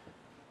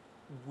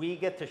 we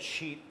get to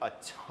cheat a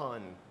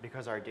ton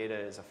because our data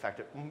is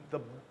effective.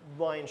 The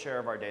lion's share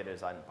of our data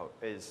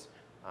is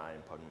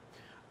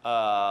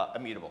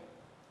immutable,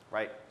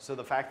 right? So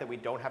the fact that we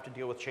don't have to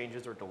deal with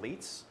changes or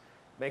deletes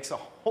makes a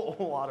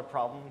whole lot of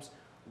problems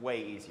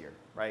way easier,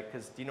 right?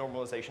 Because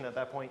denormalization at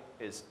that point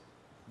is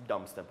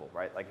dumb simple,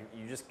 right? Like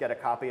you just get a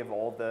copy of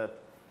all the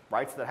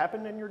writes that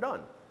happened and you're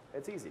done.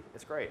 It's easy,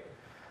 it's great.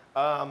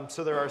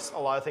 So there are a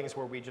lot of things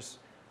where we just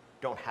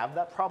don't have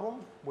that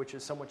problem, which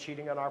is somewhat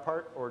cheating on our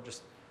part, or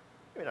just,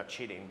 maybe not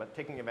cheating, but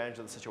taking advantage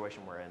of the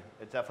situation we're in.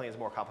 It definitely is a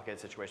more complicated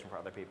situation for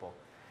other people.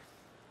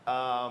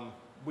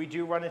 We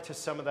do run into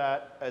some of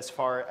that as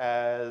far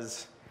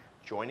as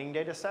joining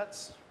data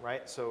sets,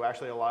 right? So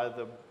actually a lot of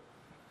the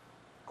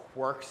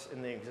quirks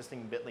in the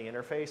existing Bitly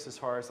interface as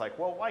far as like,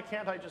 well, why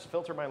can't I just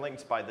filter my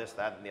links by this,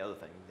 that, and the other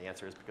thing? The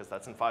answer is because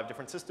that's in 5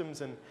 different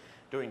systems and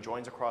doing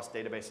joins across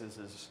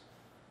databases is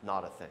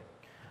not a thing.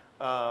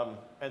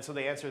 And so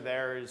the answer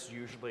there is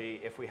usually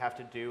if we have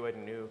to do a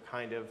new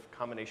kind of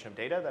combination of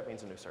data, that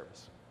means a new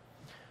service.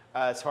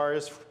 As far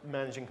as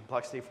managing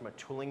complexity from a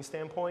tooling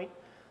standpoint,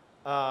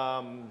 it's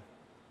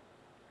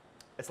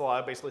a lot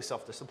of basically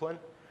self-discipline.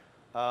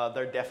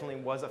 There definitely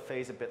was a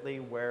phase at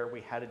Bitly where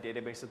we had a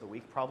database of the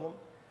week problem.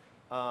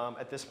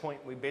 At this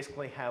point, we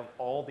basically have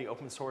all the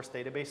open source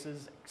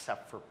databases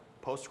except for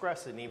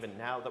Postgres, and even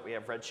now that we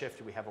have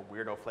Redshift, we have a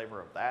weirdo flavor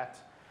of that.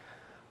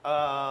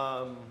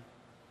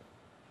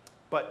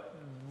 But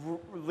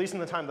at least in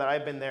the time that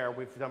I've been there,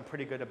 we've done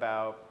pretty good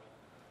about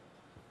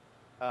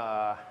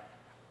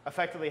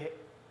effectively,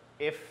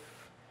 if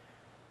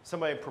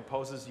somebody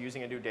proposes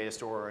using a new data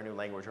store or a new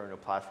language or a new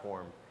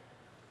platform,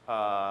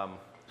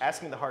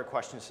 asking the hard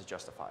questions to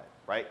justify it,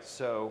 right?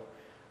 So,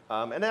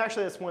 and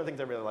actually that's one of the things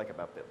I really like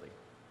about Bitly,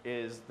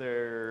 is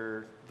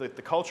the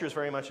culture is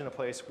very much in a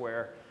place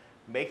where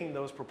making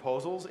those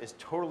proposals is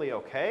totally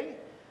okay,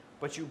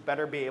 but you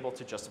better be able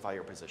to justify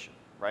your position,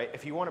 right?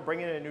 If you want to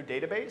bring in a new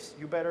database,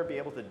 you better be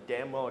able to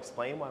damn well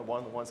explain why one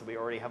of the ones that we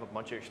already have a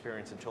bunch of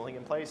experience and tooling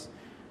in place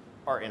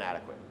are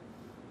inadequate.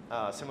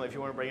 Similarly, if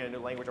you want to bring in a new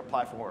language or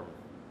platform,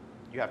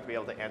 you have to be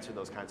able to answer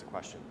those kinds of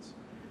questions.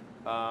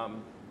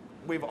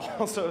 We've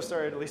also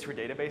started, at least for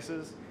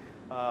databases,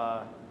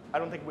 I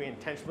don't think we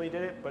intentionally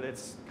did it, but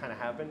it's kind of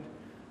happened.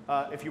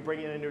 If you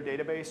bring in a new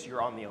database,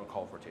 you're on the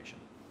on-call rotation.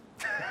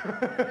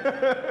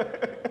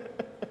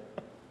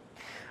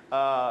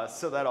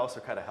 So that also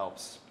kind of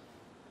helps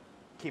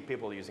keep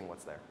people using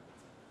what's there.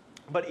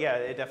 But yeah,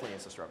 it definitely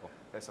is a struggle.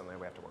 That's something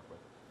we have to work with.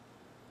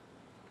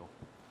 Cool.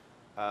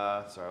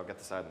 Sorry, I'll get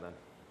this out and then.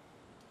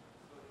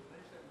 So you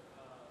mentioned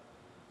that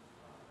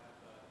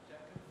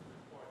Jenkins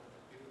report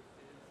builds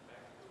agents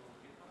back to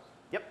GitHub.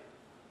 Yep.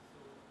 So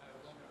I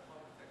wonder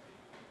how exactly you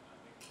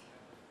make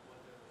that,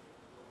 what the work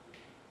will be.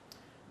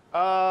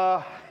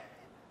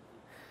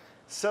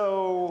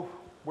 So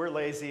we're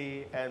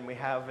lazy and we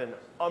have an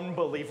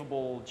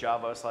unbelievable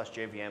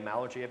Java/JVM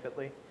allergy at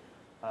Bitly.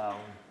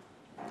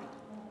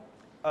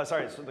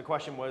 Sorry, so the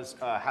question was,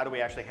 how do we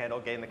actually handle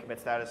getting the commit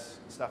status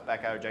stuff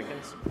back out of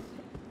Jenkins?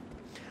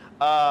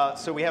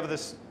 So we have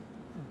this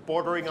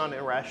bordering on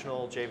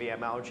irrational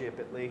JVM allergy at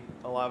Bitly.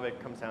 A lot of it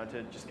comes down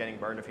to just getting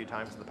burned a few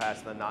times in the past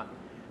and then not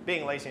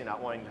being lazy and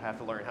not wanting to have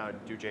to learn how to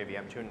do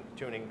JVM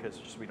tuning because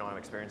we don't have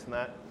experience in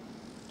that.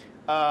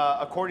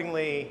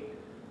 Accordingly,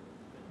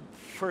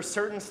 for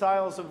certain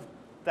styles of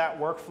that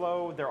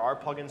workflow, there are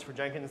plugins for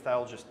Jenkins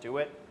that'll just do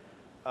it.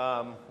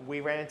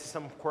 We ran into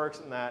some quirks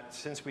in that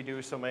since we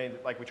do so many,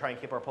 like we try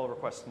and keep our pull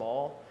requests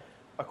small.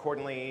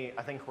 Accordingly,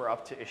 I think we're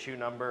up to issue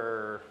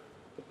number,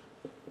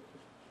 I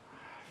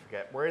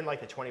forget, we're in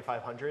like the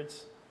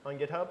 2500s on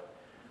GitHub.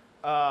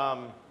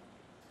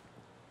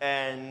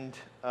 And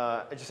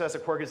just as a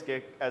quirk as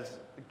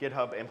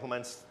GitHub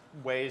implements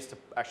ways to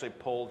actually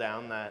pull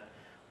down that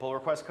pull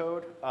request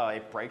code,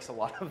 it breaks a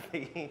lot of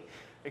the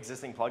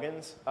existing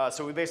plugins.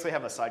 So we basically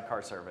have a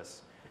sidecar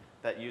service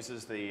that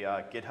uses the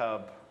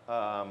GitHub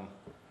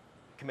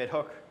commit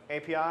hook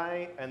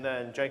API, and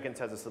then Jenkins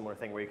has a similar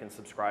thing where you can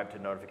subscribe to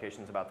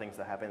notifications about things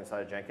that happen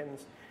inside of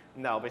Jenkins,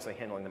 now basically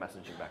handling the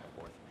messaging back and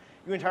forth.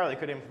 You entirely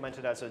could implement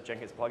it as a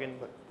Jenkins plugin,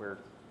 but we're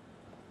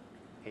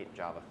hate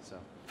Java, so.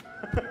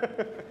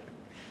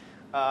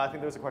 I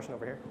think there was a question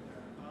over here. You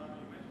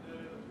mentioned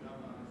earlier that you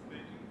have a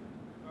staging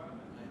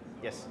environment. So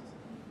Yes.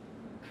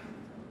 Can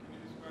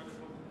you describe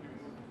what you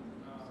move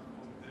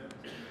from dev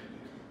to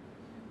staging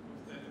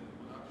to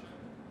production?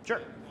 Sure.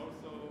 And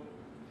also,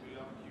 do you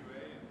have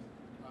QA and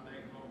are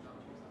they involved in that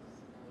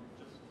process? Or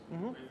just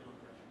Mhm. based on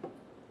question?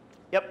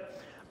 Yep.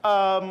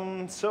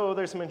 So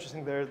there's some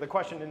interesting there. The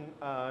question,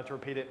 to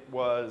repeat it,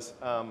 was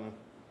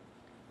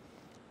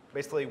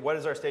basically what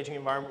does our staging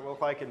environment look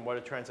like and what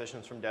do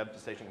transitions from dev to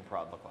staging and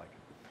prod look like?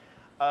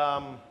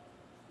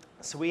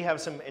 So we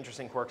have some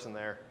interesting quirks in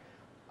there.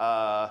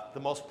 The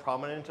most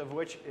prominent of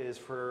which is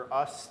for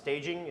us,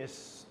 staging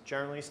is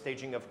generally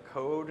staging of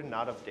code,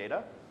 not of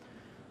data.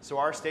 So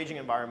our staging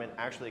environment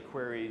actually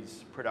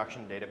queries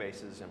production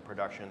databases and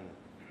production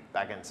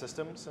backend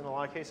systems in a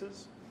lot of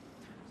cases.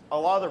 A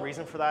lot of the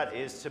reason for that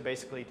is to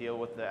basically deal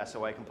with the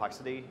SOA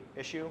complexity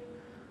issue.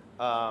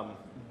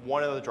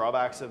 One of the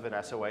drawbacks of an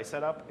SOA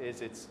setup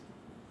is it's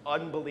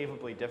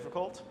unbelievably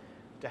difficult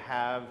to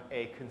have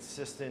a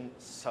consistent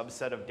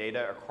subset of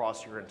data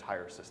across your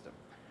entire system,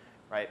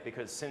 right?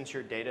 Because since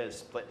your data is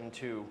split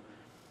into,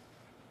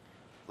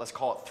 let's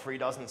call it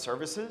 36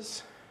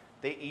 services,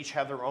 they each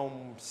have their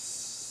own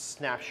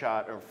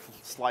snapshot or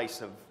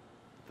slice of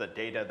the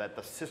data that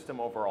the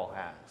system overall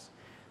has.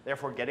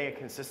 Therefore, getting a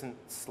consistent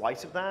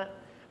slice of that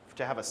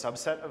to have a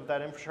subset of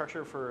that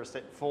infrastructure for a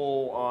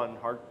full-on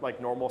like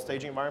normal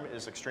staging environment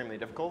is extremely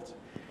difficult.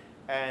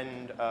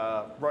 And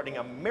running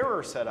a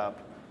mirror setup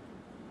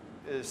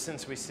is,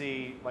 since we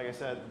see, like I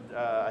said,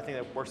 I think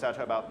it works out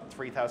to about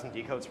 3,000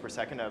 decodes per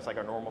second as like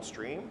a normal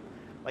stream.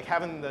 Like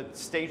having the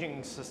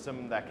staging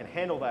system that can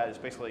handle that is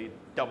basically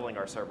doubling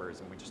our servers,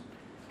 and we just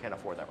can't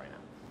afford that right now.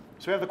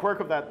 So we have the quirk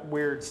of that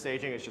weird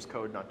staging, it's just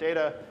code, not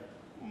data.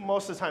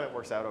 Most of the time it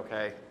works out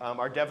okay.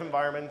 Our dev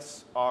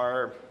environments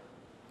are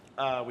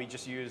We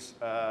just use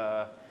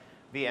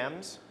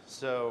VMs.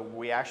 So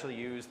we actually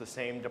use the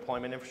same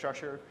deployment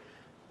infrastructure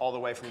all the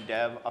way from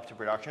dev up to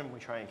production. We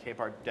try and keep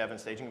our dev and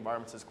staging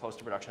environments as close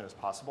to production as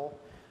possible,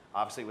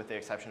 obviously with the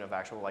exception of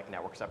actual like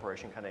network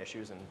separation kind of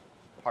issues and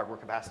hardware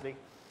capacity.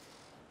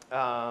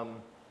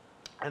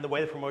 And the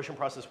way the promotion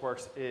process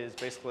works is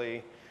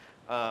basically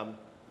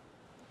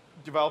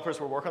developers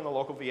will work on the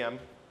local VM,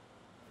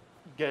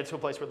 get it to a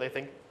place where they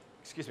think,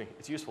 excuse me,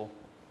 it's useful,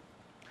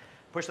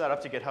 push that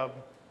up to GitHub.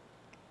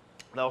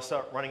 They'll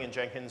start running in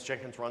Jenkins.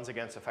 Jenkins runs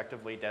against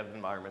effectively dev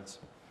environments.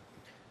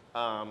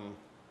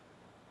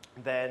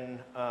 Then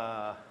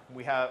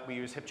we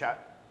use HipChat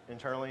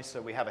internally,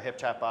 so we have a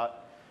HipChat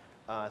bot.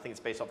 I think it's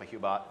based off a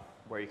HuBot,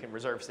 where you can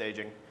reserve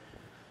staging.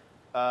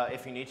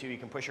 If you need to, you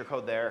can push your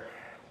code there.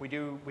 We've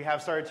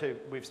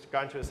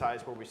gotten to a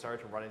size where we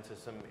started to run into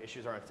some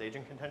issues around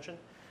staging contention,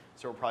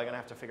 so we're probably going to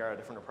have to figure out a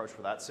different approach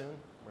for that soon.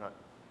 We're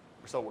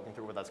still working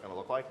through what that's going to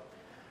look like.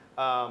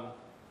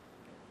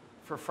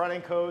 For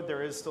front-end code,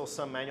 there is still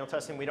some manual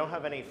testing. We don't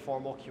have any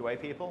formal QA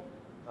people.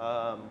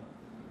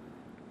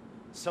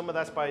 Some of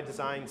that's by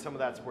design. Some of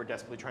that's we're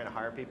desperately trying to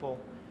hire people.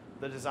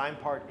 The design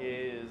part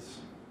is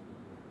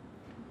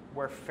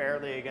we're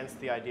fairly against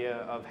the idea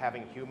of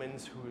having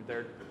humans who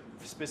their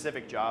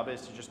specific job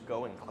is to just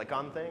go and click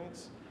on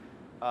things.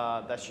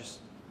 That's just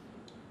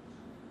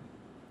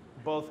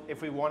both,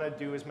 if we want to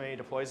do as many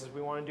deploys as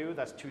we want to do,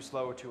 that's too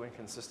slow, too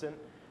inconsistent,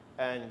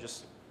 and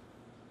just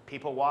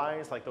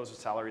people-wise, like those are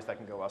salaries that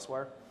can go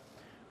elsewhere.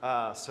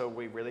 So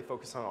we really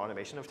focus on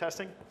automation of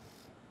testing.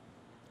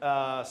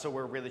 So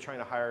we're really trying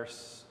to hire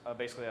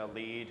basically a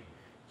lead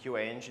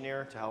QA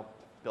engineer to help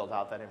build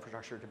out that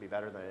infrastructure to be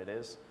better than it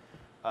is,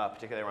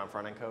 particularly around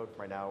front-end code.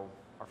 Right now,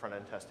 our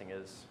front-end testing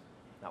is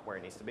not where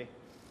it needs to be.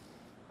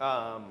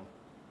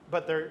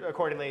 But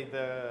accordingly,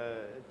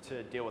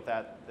 to deal with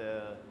that,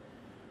 a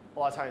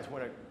lot of times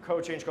when a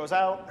code change goes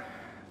out,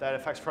 that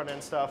affects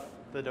front-end stuff,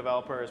 the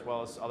developer as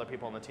well as other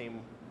people on the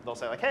team, they'll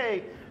say like,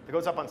 hey, the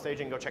code's up on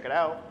staging, go check it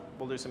out.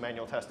 We'll do some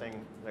manual testing,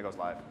 and it goes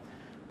live.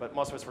 But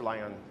most of it's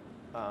relying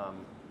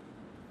on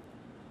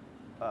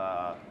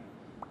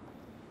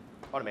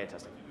automated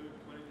testing. You do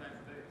it 20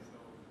 times a day, so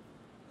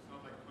it's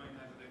not like 20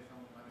 times a day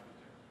someone might have to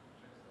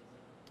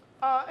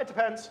check. It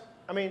depends.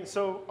 I mean,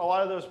 so a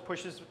lot of those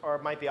pushes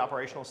might be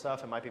operational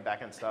stuff, it might be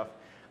back-end stuff.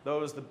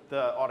 Those,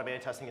 the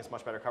automated testing is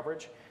much better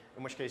coverage,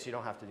 in which case you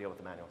don't have to deal with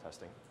the manual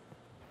testing.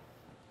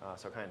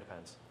 So it kind of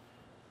depends.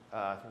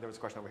 I think there was a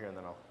question over here, and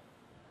then I'll.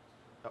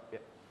 Oh, yeah.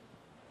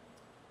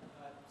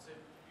 So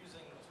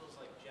using tools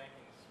like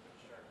Jenkins,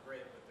 which are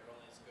great, but they're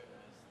only as good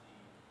as the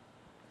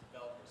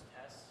developer's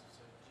tests.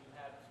 So do you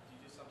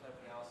do some type of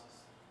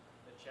analysis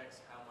that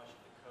checks how much of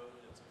the code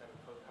and some type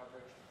of code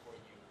coverage before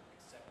you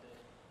accept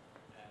it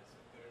as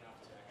good enough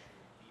to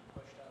actually be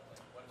pushed up?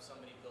 Like, what if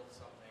somebody builds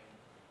something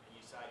and you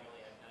decide you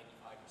only have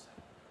 95%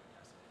 of the code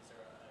tested? Is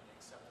there an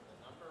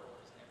acceptable number, or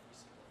is every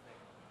single thing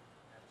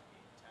have to be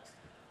tested?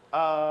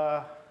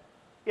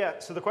 Yeah,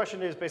 so the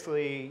question is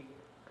basically,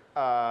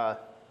 who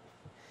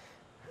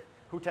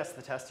tests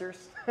the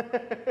testers?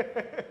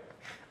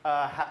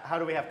 How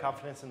do we have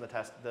confidence in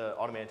the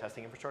automated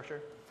testing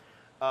infrastructure?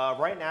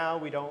 Right now,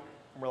 we don't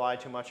rely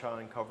too much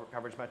on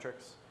coverage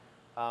metrics.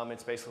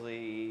 It's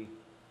basically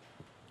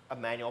a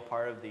manual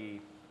part of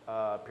the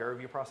peer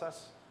review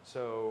process.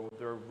 So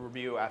the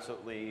review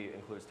absolutely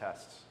includes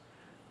tests.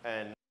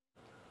 And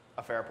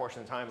a fair portion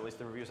of the time, at least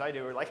the reviews I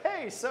do, are like,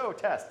 hey, so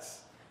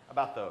tests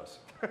about those.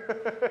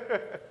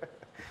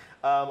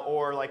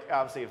 Or like,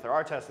 obviously, if there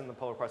are tests in the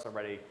pull requests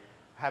already,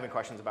 having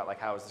questions about like,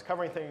 how is this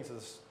covering things?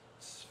 Is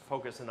this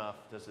focused enough?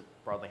 Does it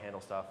broadly handle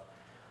stuff?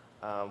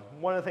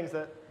 One of the things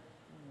that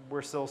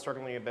we're still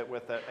struggling a bit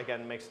with that,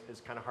 again,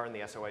 is kind of hard in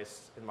the SOA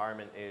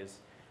environment is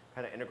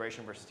kind of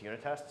integration versus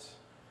unit tests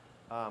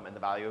and the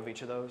value of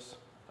each of those.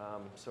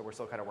 So we're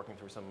still kind of working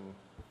through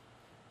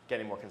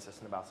getting more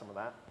consistent about some of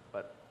that.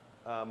 But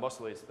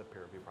mostly it's the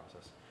peer review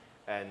process.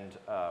 And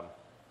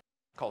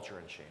culture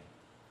and shame.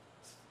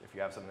 If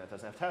you have something that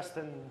doesn't have tests,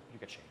 then you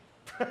get shamed.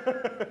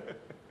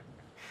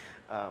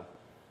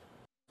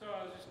 So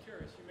I was just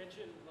curious, you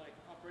mentioned like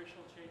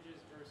operational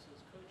changes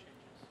versus code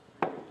changes.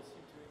 You really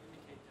seem to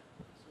indicate that.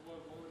 So what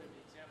would an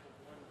example of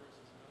one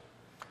versus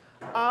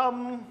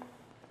another?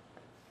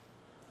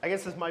 I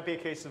guess this might be a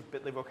case of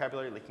Bitly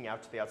vocabulary leaking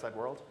out to the outside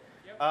world.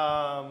 Yep.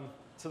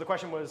 So the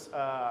question was,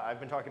 I've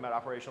been talking about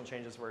operational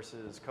changes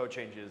versus code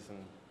changes, and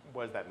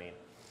what does that mean?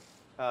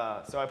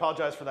 So I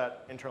apologize for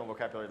that internal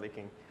vocabulary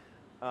leaking.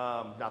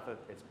 Not that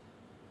it's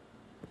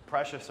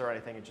precious or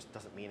anything, it just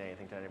doesn't mean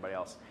anything to anybody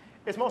else.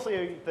 It's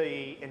mostly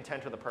the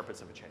intent or the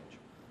purpose of a change,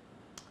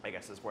 I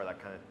guess, is where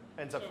that kind of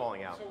ends up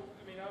falling out. So, I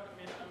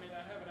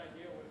have an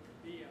idea what it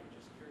could be. I'm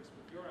just curious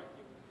what your idea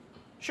would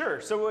be.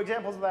 Sure. So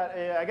examples of that,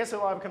 I guess a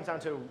lot of it comes down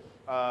to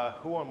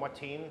who on what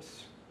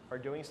teams are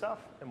doing stuff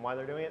and why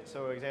they're doing it.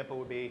 So an example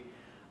would be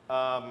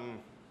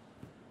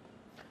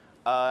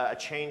a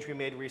change we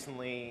made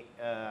recently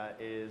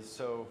is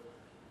so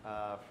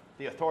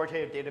The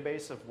authoritative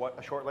database of what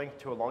a short link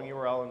to a long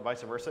URL and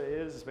vice versa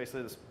is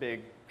basically this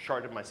big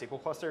shard of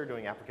MySQL cluster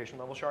doing application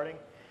level sharding.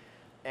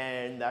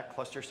 And that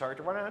cluster started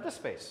to run out of disk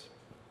space.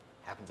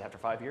 Happens after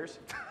 5 years.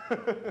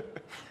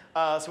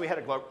 So we had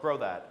to grow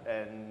that.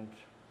 And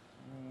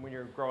when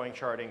you're growing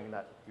sharding,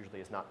 that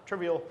usually is not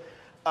trivial.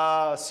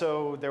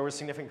 So there was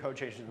significant code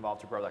changes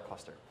involved to grow that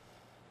cluster.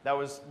 That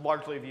was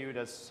largely viewed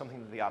as something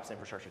that the ops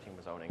infrastructure team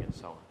was owning and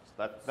so on.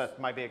 So that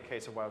might be a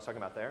case of what I was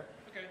talking about there.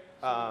 Okay.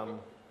 So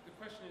the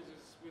question is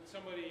would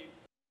somebody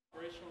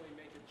operationally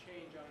make a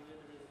change on an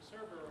individual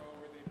server, or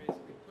would they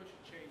basically push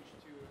a change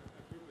to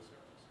a group of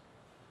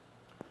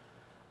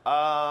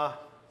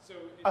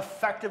servers?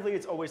 Effectively,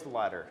 it's always the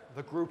latter.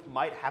 The group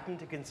might happen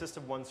to consist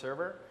of one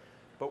server,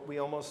 but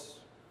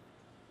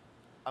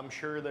I'm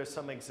sure there's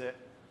some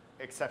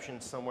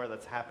exception somewhere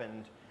that's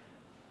happened.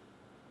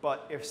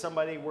 But if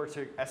somebody were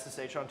to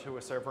SSH onto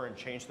a server and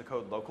change the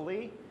code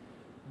locally,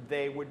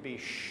 they would be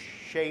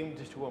shamed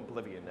to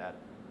oblivion at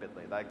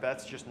Bitly. Like,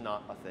 that's just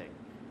not a thing.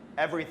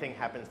 Everything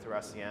happens through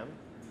SCM.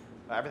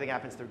 Everything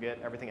happens through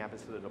Git. Everything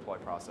happens through the deploy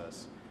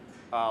process.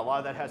 A lot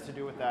of that has to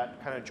do with that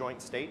kind of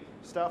joint state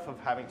stuff of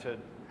having to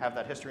have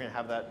that history and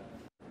have that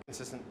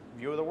consistent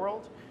view of the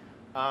world.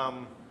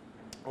 A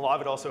lot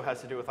of it also has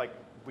to do with, like,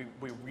 we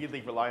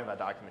really rely on that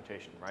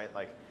documentation, right?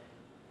 Like,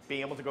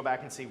 being able to go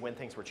back and see when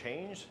things were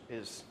changed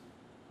is,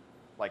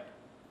 like,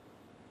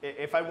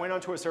 if I went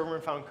onto a server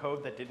and found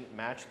code that didn't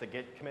match the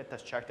Git commit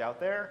that's checked out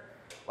there,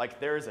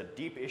 like, there is a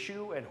deep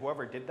issue, and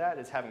whoever did that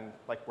is having,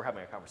 like, we're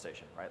having a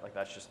conversation, right? Like,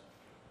 that's just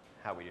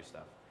how we do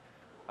stuff.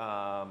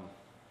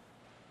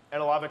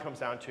 And a lot of it comes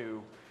down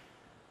to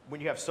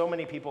when you have so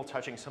many people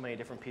touching so many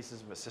different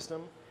pieces of a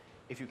system,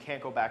 if you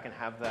can't go back and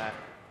have that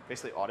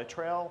basically audit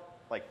trail,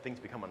 like, things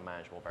become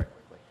unmanageable very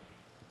quickly.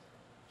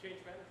 Change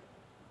management?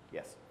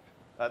 Yes.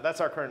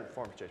 That's our current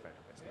form of change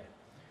management, basically.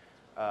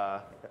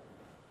 If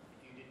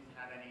you didn't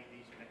have any of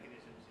these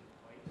mechanisms in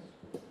place,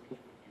 which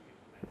would you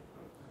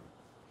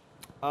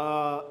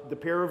implement? The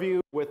peer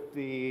review with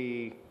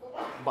the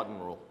button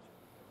rule.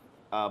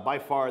 By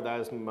far,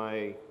 that is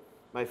my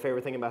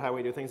favorite thing about how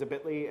we do things at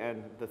Bitly,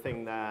 and the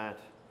thing that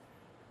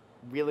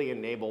really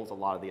enables a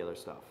lot of the other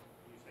stuff.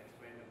 Can you just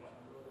explain the button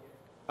rule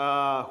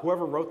again?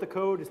 Whoever wrote the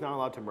code is not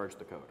allowed to merge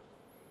the code.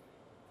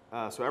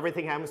 So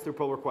everything happens through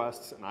pull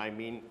requests, and I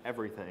mean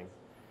everything.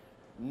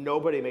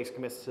 Nobody makes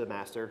commits to the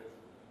master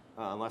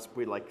unless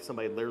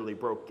somebody literally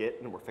broke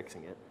Git and we're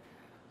fixing it,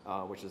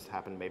 which has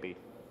happened maybe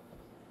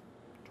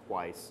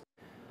twice.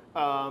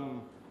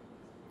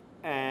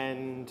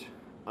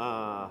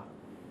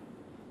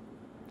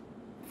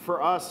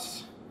 For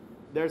us,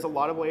 there's a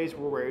lot of ways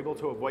where we're able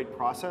to avoid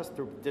process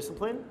through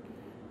discipline,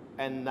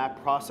 and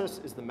that process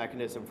is the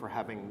mechanism for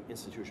having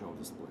institutional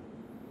discipline,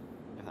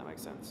 if that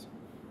makes sense.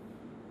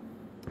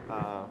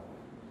 I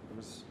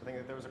think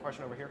that there was a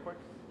question over here, quick.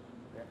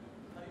 Yeah.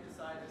 How do you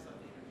decide if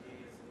something is a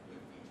new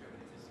feature of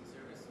an existing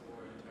service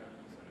or an entirely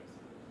new service?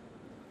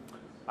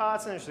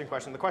 That's an interesting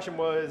question. The question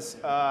was,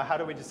 how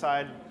do we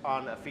decide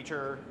on a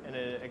feature in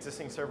an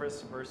existing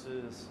service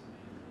versus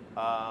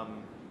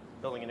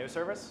building a new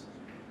service?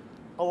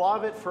 A lot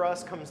of it for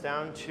us comes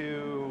down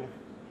to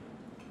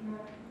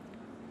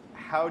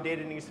how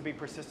data needs to be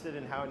persisted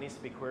and how it needs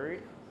to be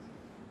queried.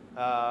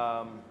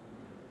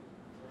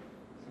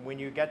 When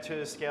you get to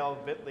the scale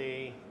of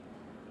Bitly,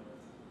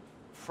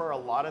 for a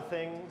lot of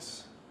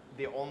things,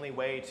 the only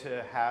way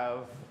to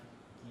have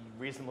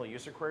reasonable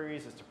user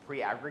queries is to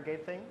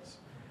pre-aggregate things.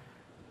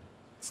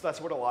 So that's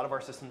what a lot of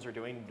our systems are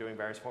doing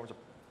various forms of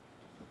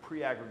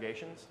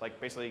pre-aggregations. Like,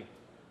 basically,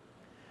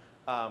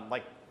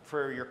 like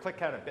for your click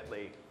count at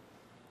Bitly,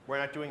 we're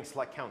not doing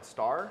select count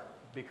star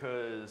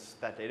because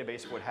that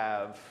database would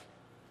have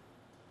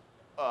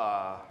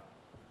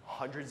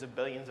hundreds of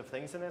billions of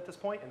things in it at this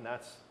point, and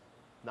that's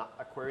not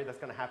a query that's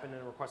going to happen in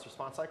a request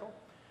response cycle,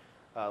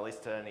 at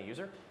least to any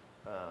user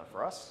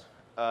for us.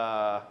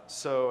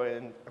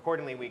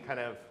 Accordingly, we kind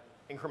of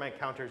increment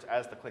counters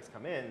as the clicks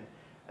come in,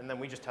 and then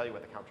we just tell you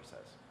what the counter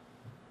says.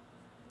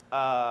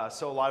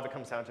 So a lot of it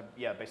comes down to,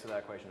 yeah, basically that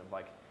equation of,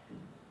 like,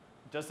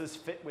 does this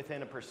fit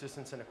within a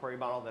persistence and a query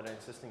model that an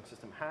existing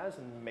system has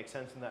and make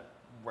sense in that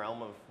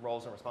realm of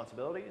roles and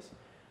responsibilities?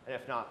 And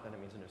if not, then it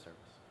means a new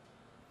service.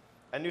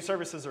 And new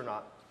services are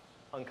not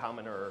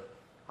uncommon or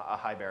a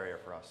high barrier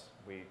for us.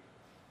 We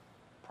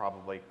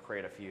probably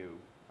create a few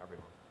every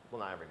month. Well,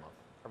 not every month,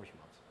 every few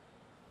months.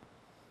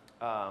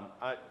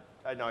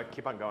 I know I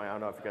keep on going. I don't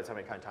know if you guys have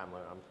any kind of time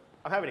limit.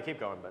 I'm happy to keep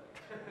going, but.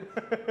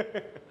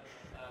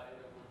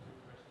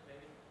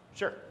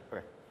 Sure.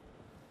 Okay.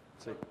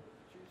 So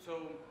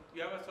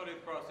you have a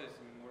solid process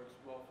and it works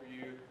well for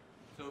you.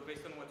 So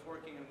based on what's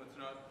working and what's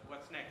not,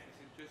 what's next?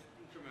 Is it just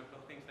incremental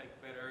things like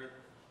better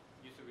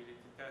usability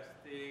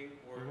testing,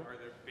 or are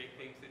there big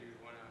things that you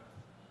want to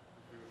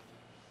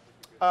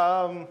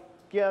improve?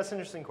 Yeah, that's an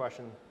interesting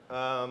question.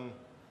 I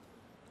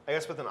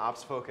guess with an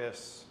ops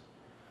focus,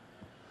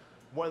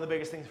 one of the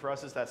biggest things for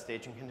us is that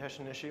staging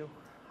congestion issue.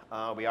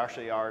 We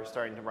actually are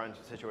starting to run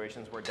into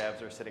situations where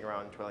devs are sitting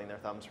around twiddling their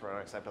thumbs for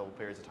unacceptable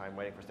periods of time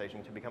waiting for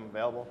staging to become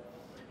available.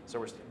 So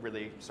we're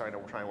really starting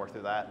to try and work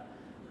through that.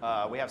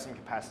 We have some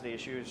capacity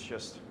issues,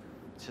 just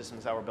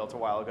systems that were built a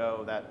while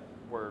ago that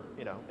were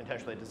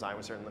intentionally designed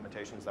with certain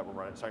limitations that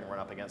we're starting to run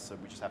up against, so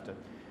we just have to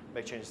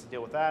make changes to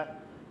deal with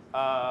that.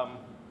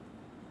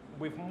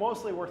 We've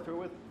mostly worked through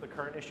with the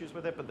current issues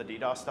with it, but the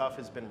DDoS stuff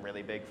has been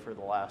really big for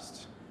the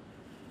last,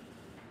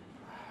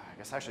 I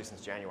guess actually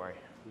since January.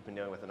 We've been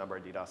dealing with a number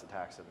of DDoS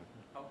attacks and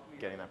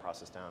getting that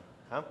process down.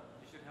 Huh?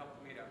 You should help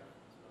Meetup.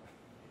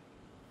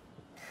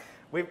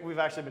 We've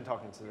actually been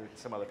talking to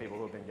some other people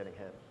who have been getting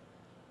hit.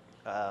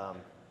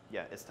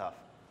 Yeah, it's tough.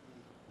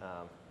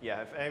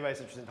 Yeah, if anybody's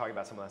interested in talking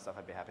about some of that stuff,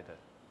 I'd be happy to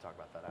talk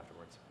about that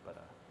afterwards. But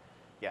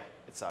yeah,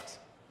 it sucks.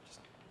 Just,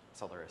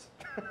 that's all there is.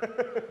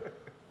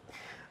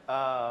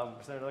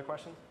 Is there another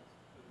question?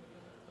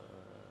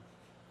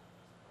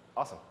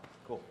 Awesome.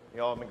 Cool.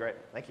 You all have been great.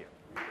 Thank you.